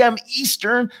 2 p.m.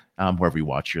 Eastern, wherever you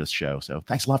watch this show. So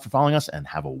thanks a lot for following us, and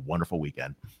have a wonderful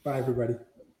weekend. Bye, everybody.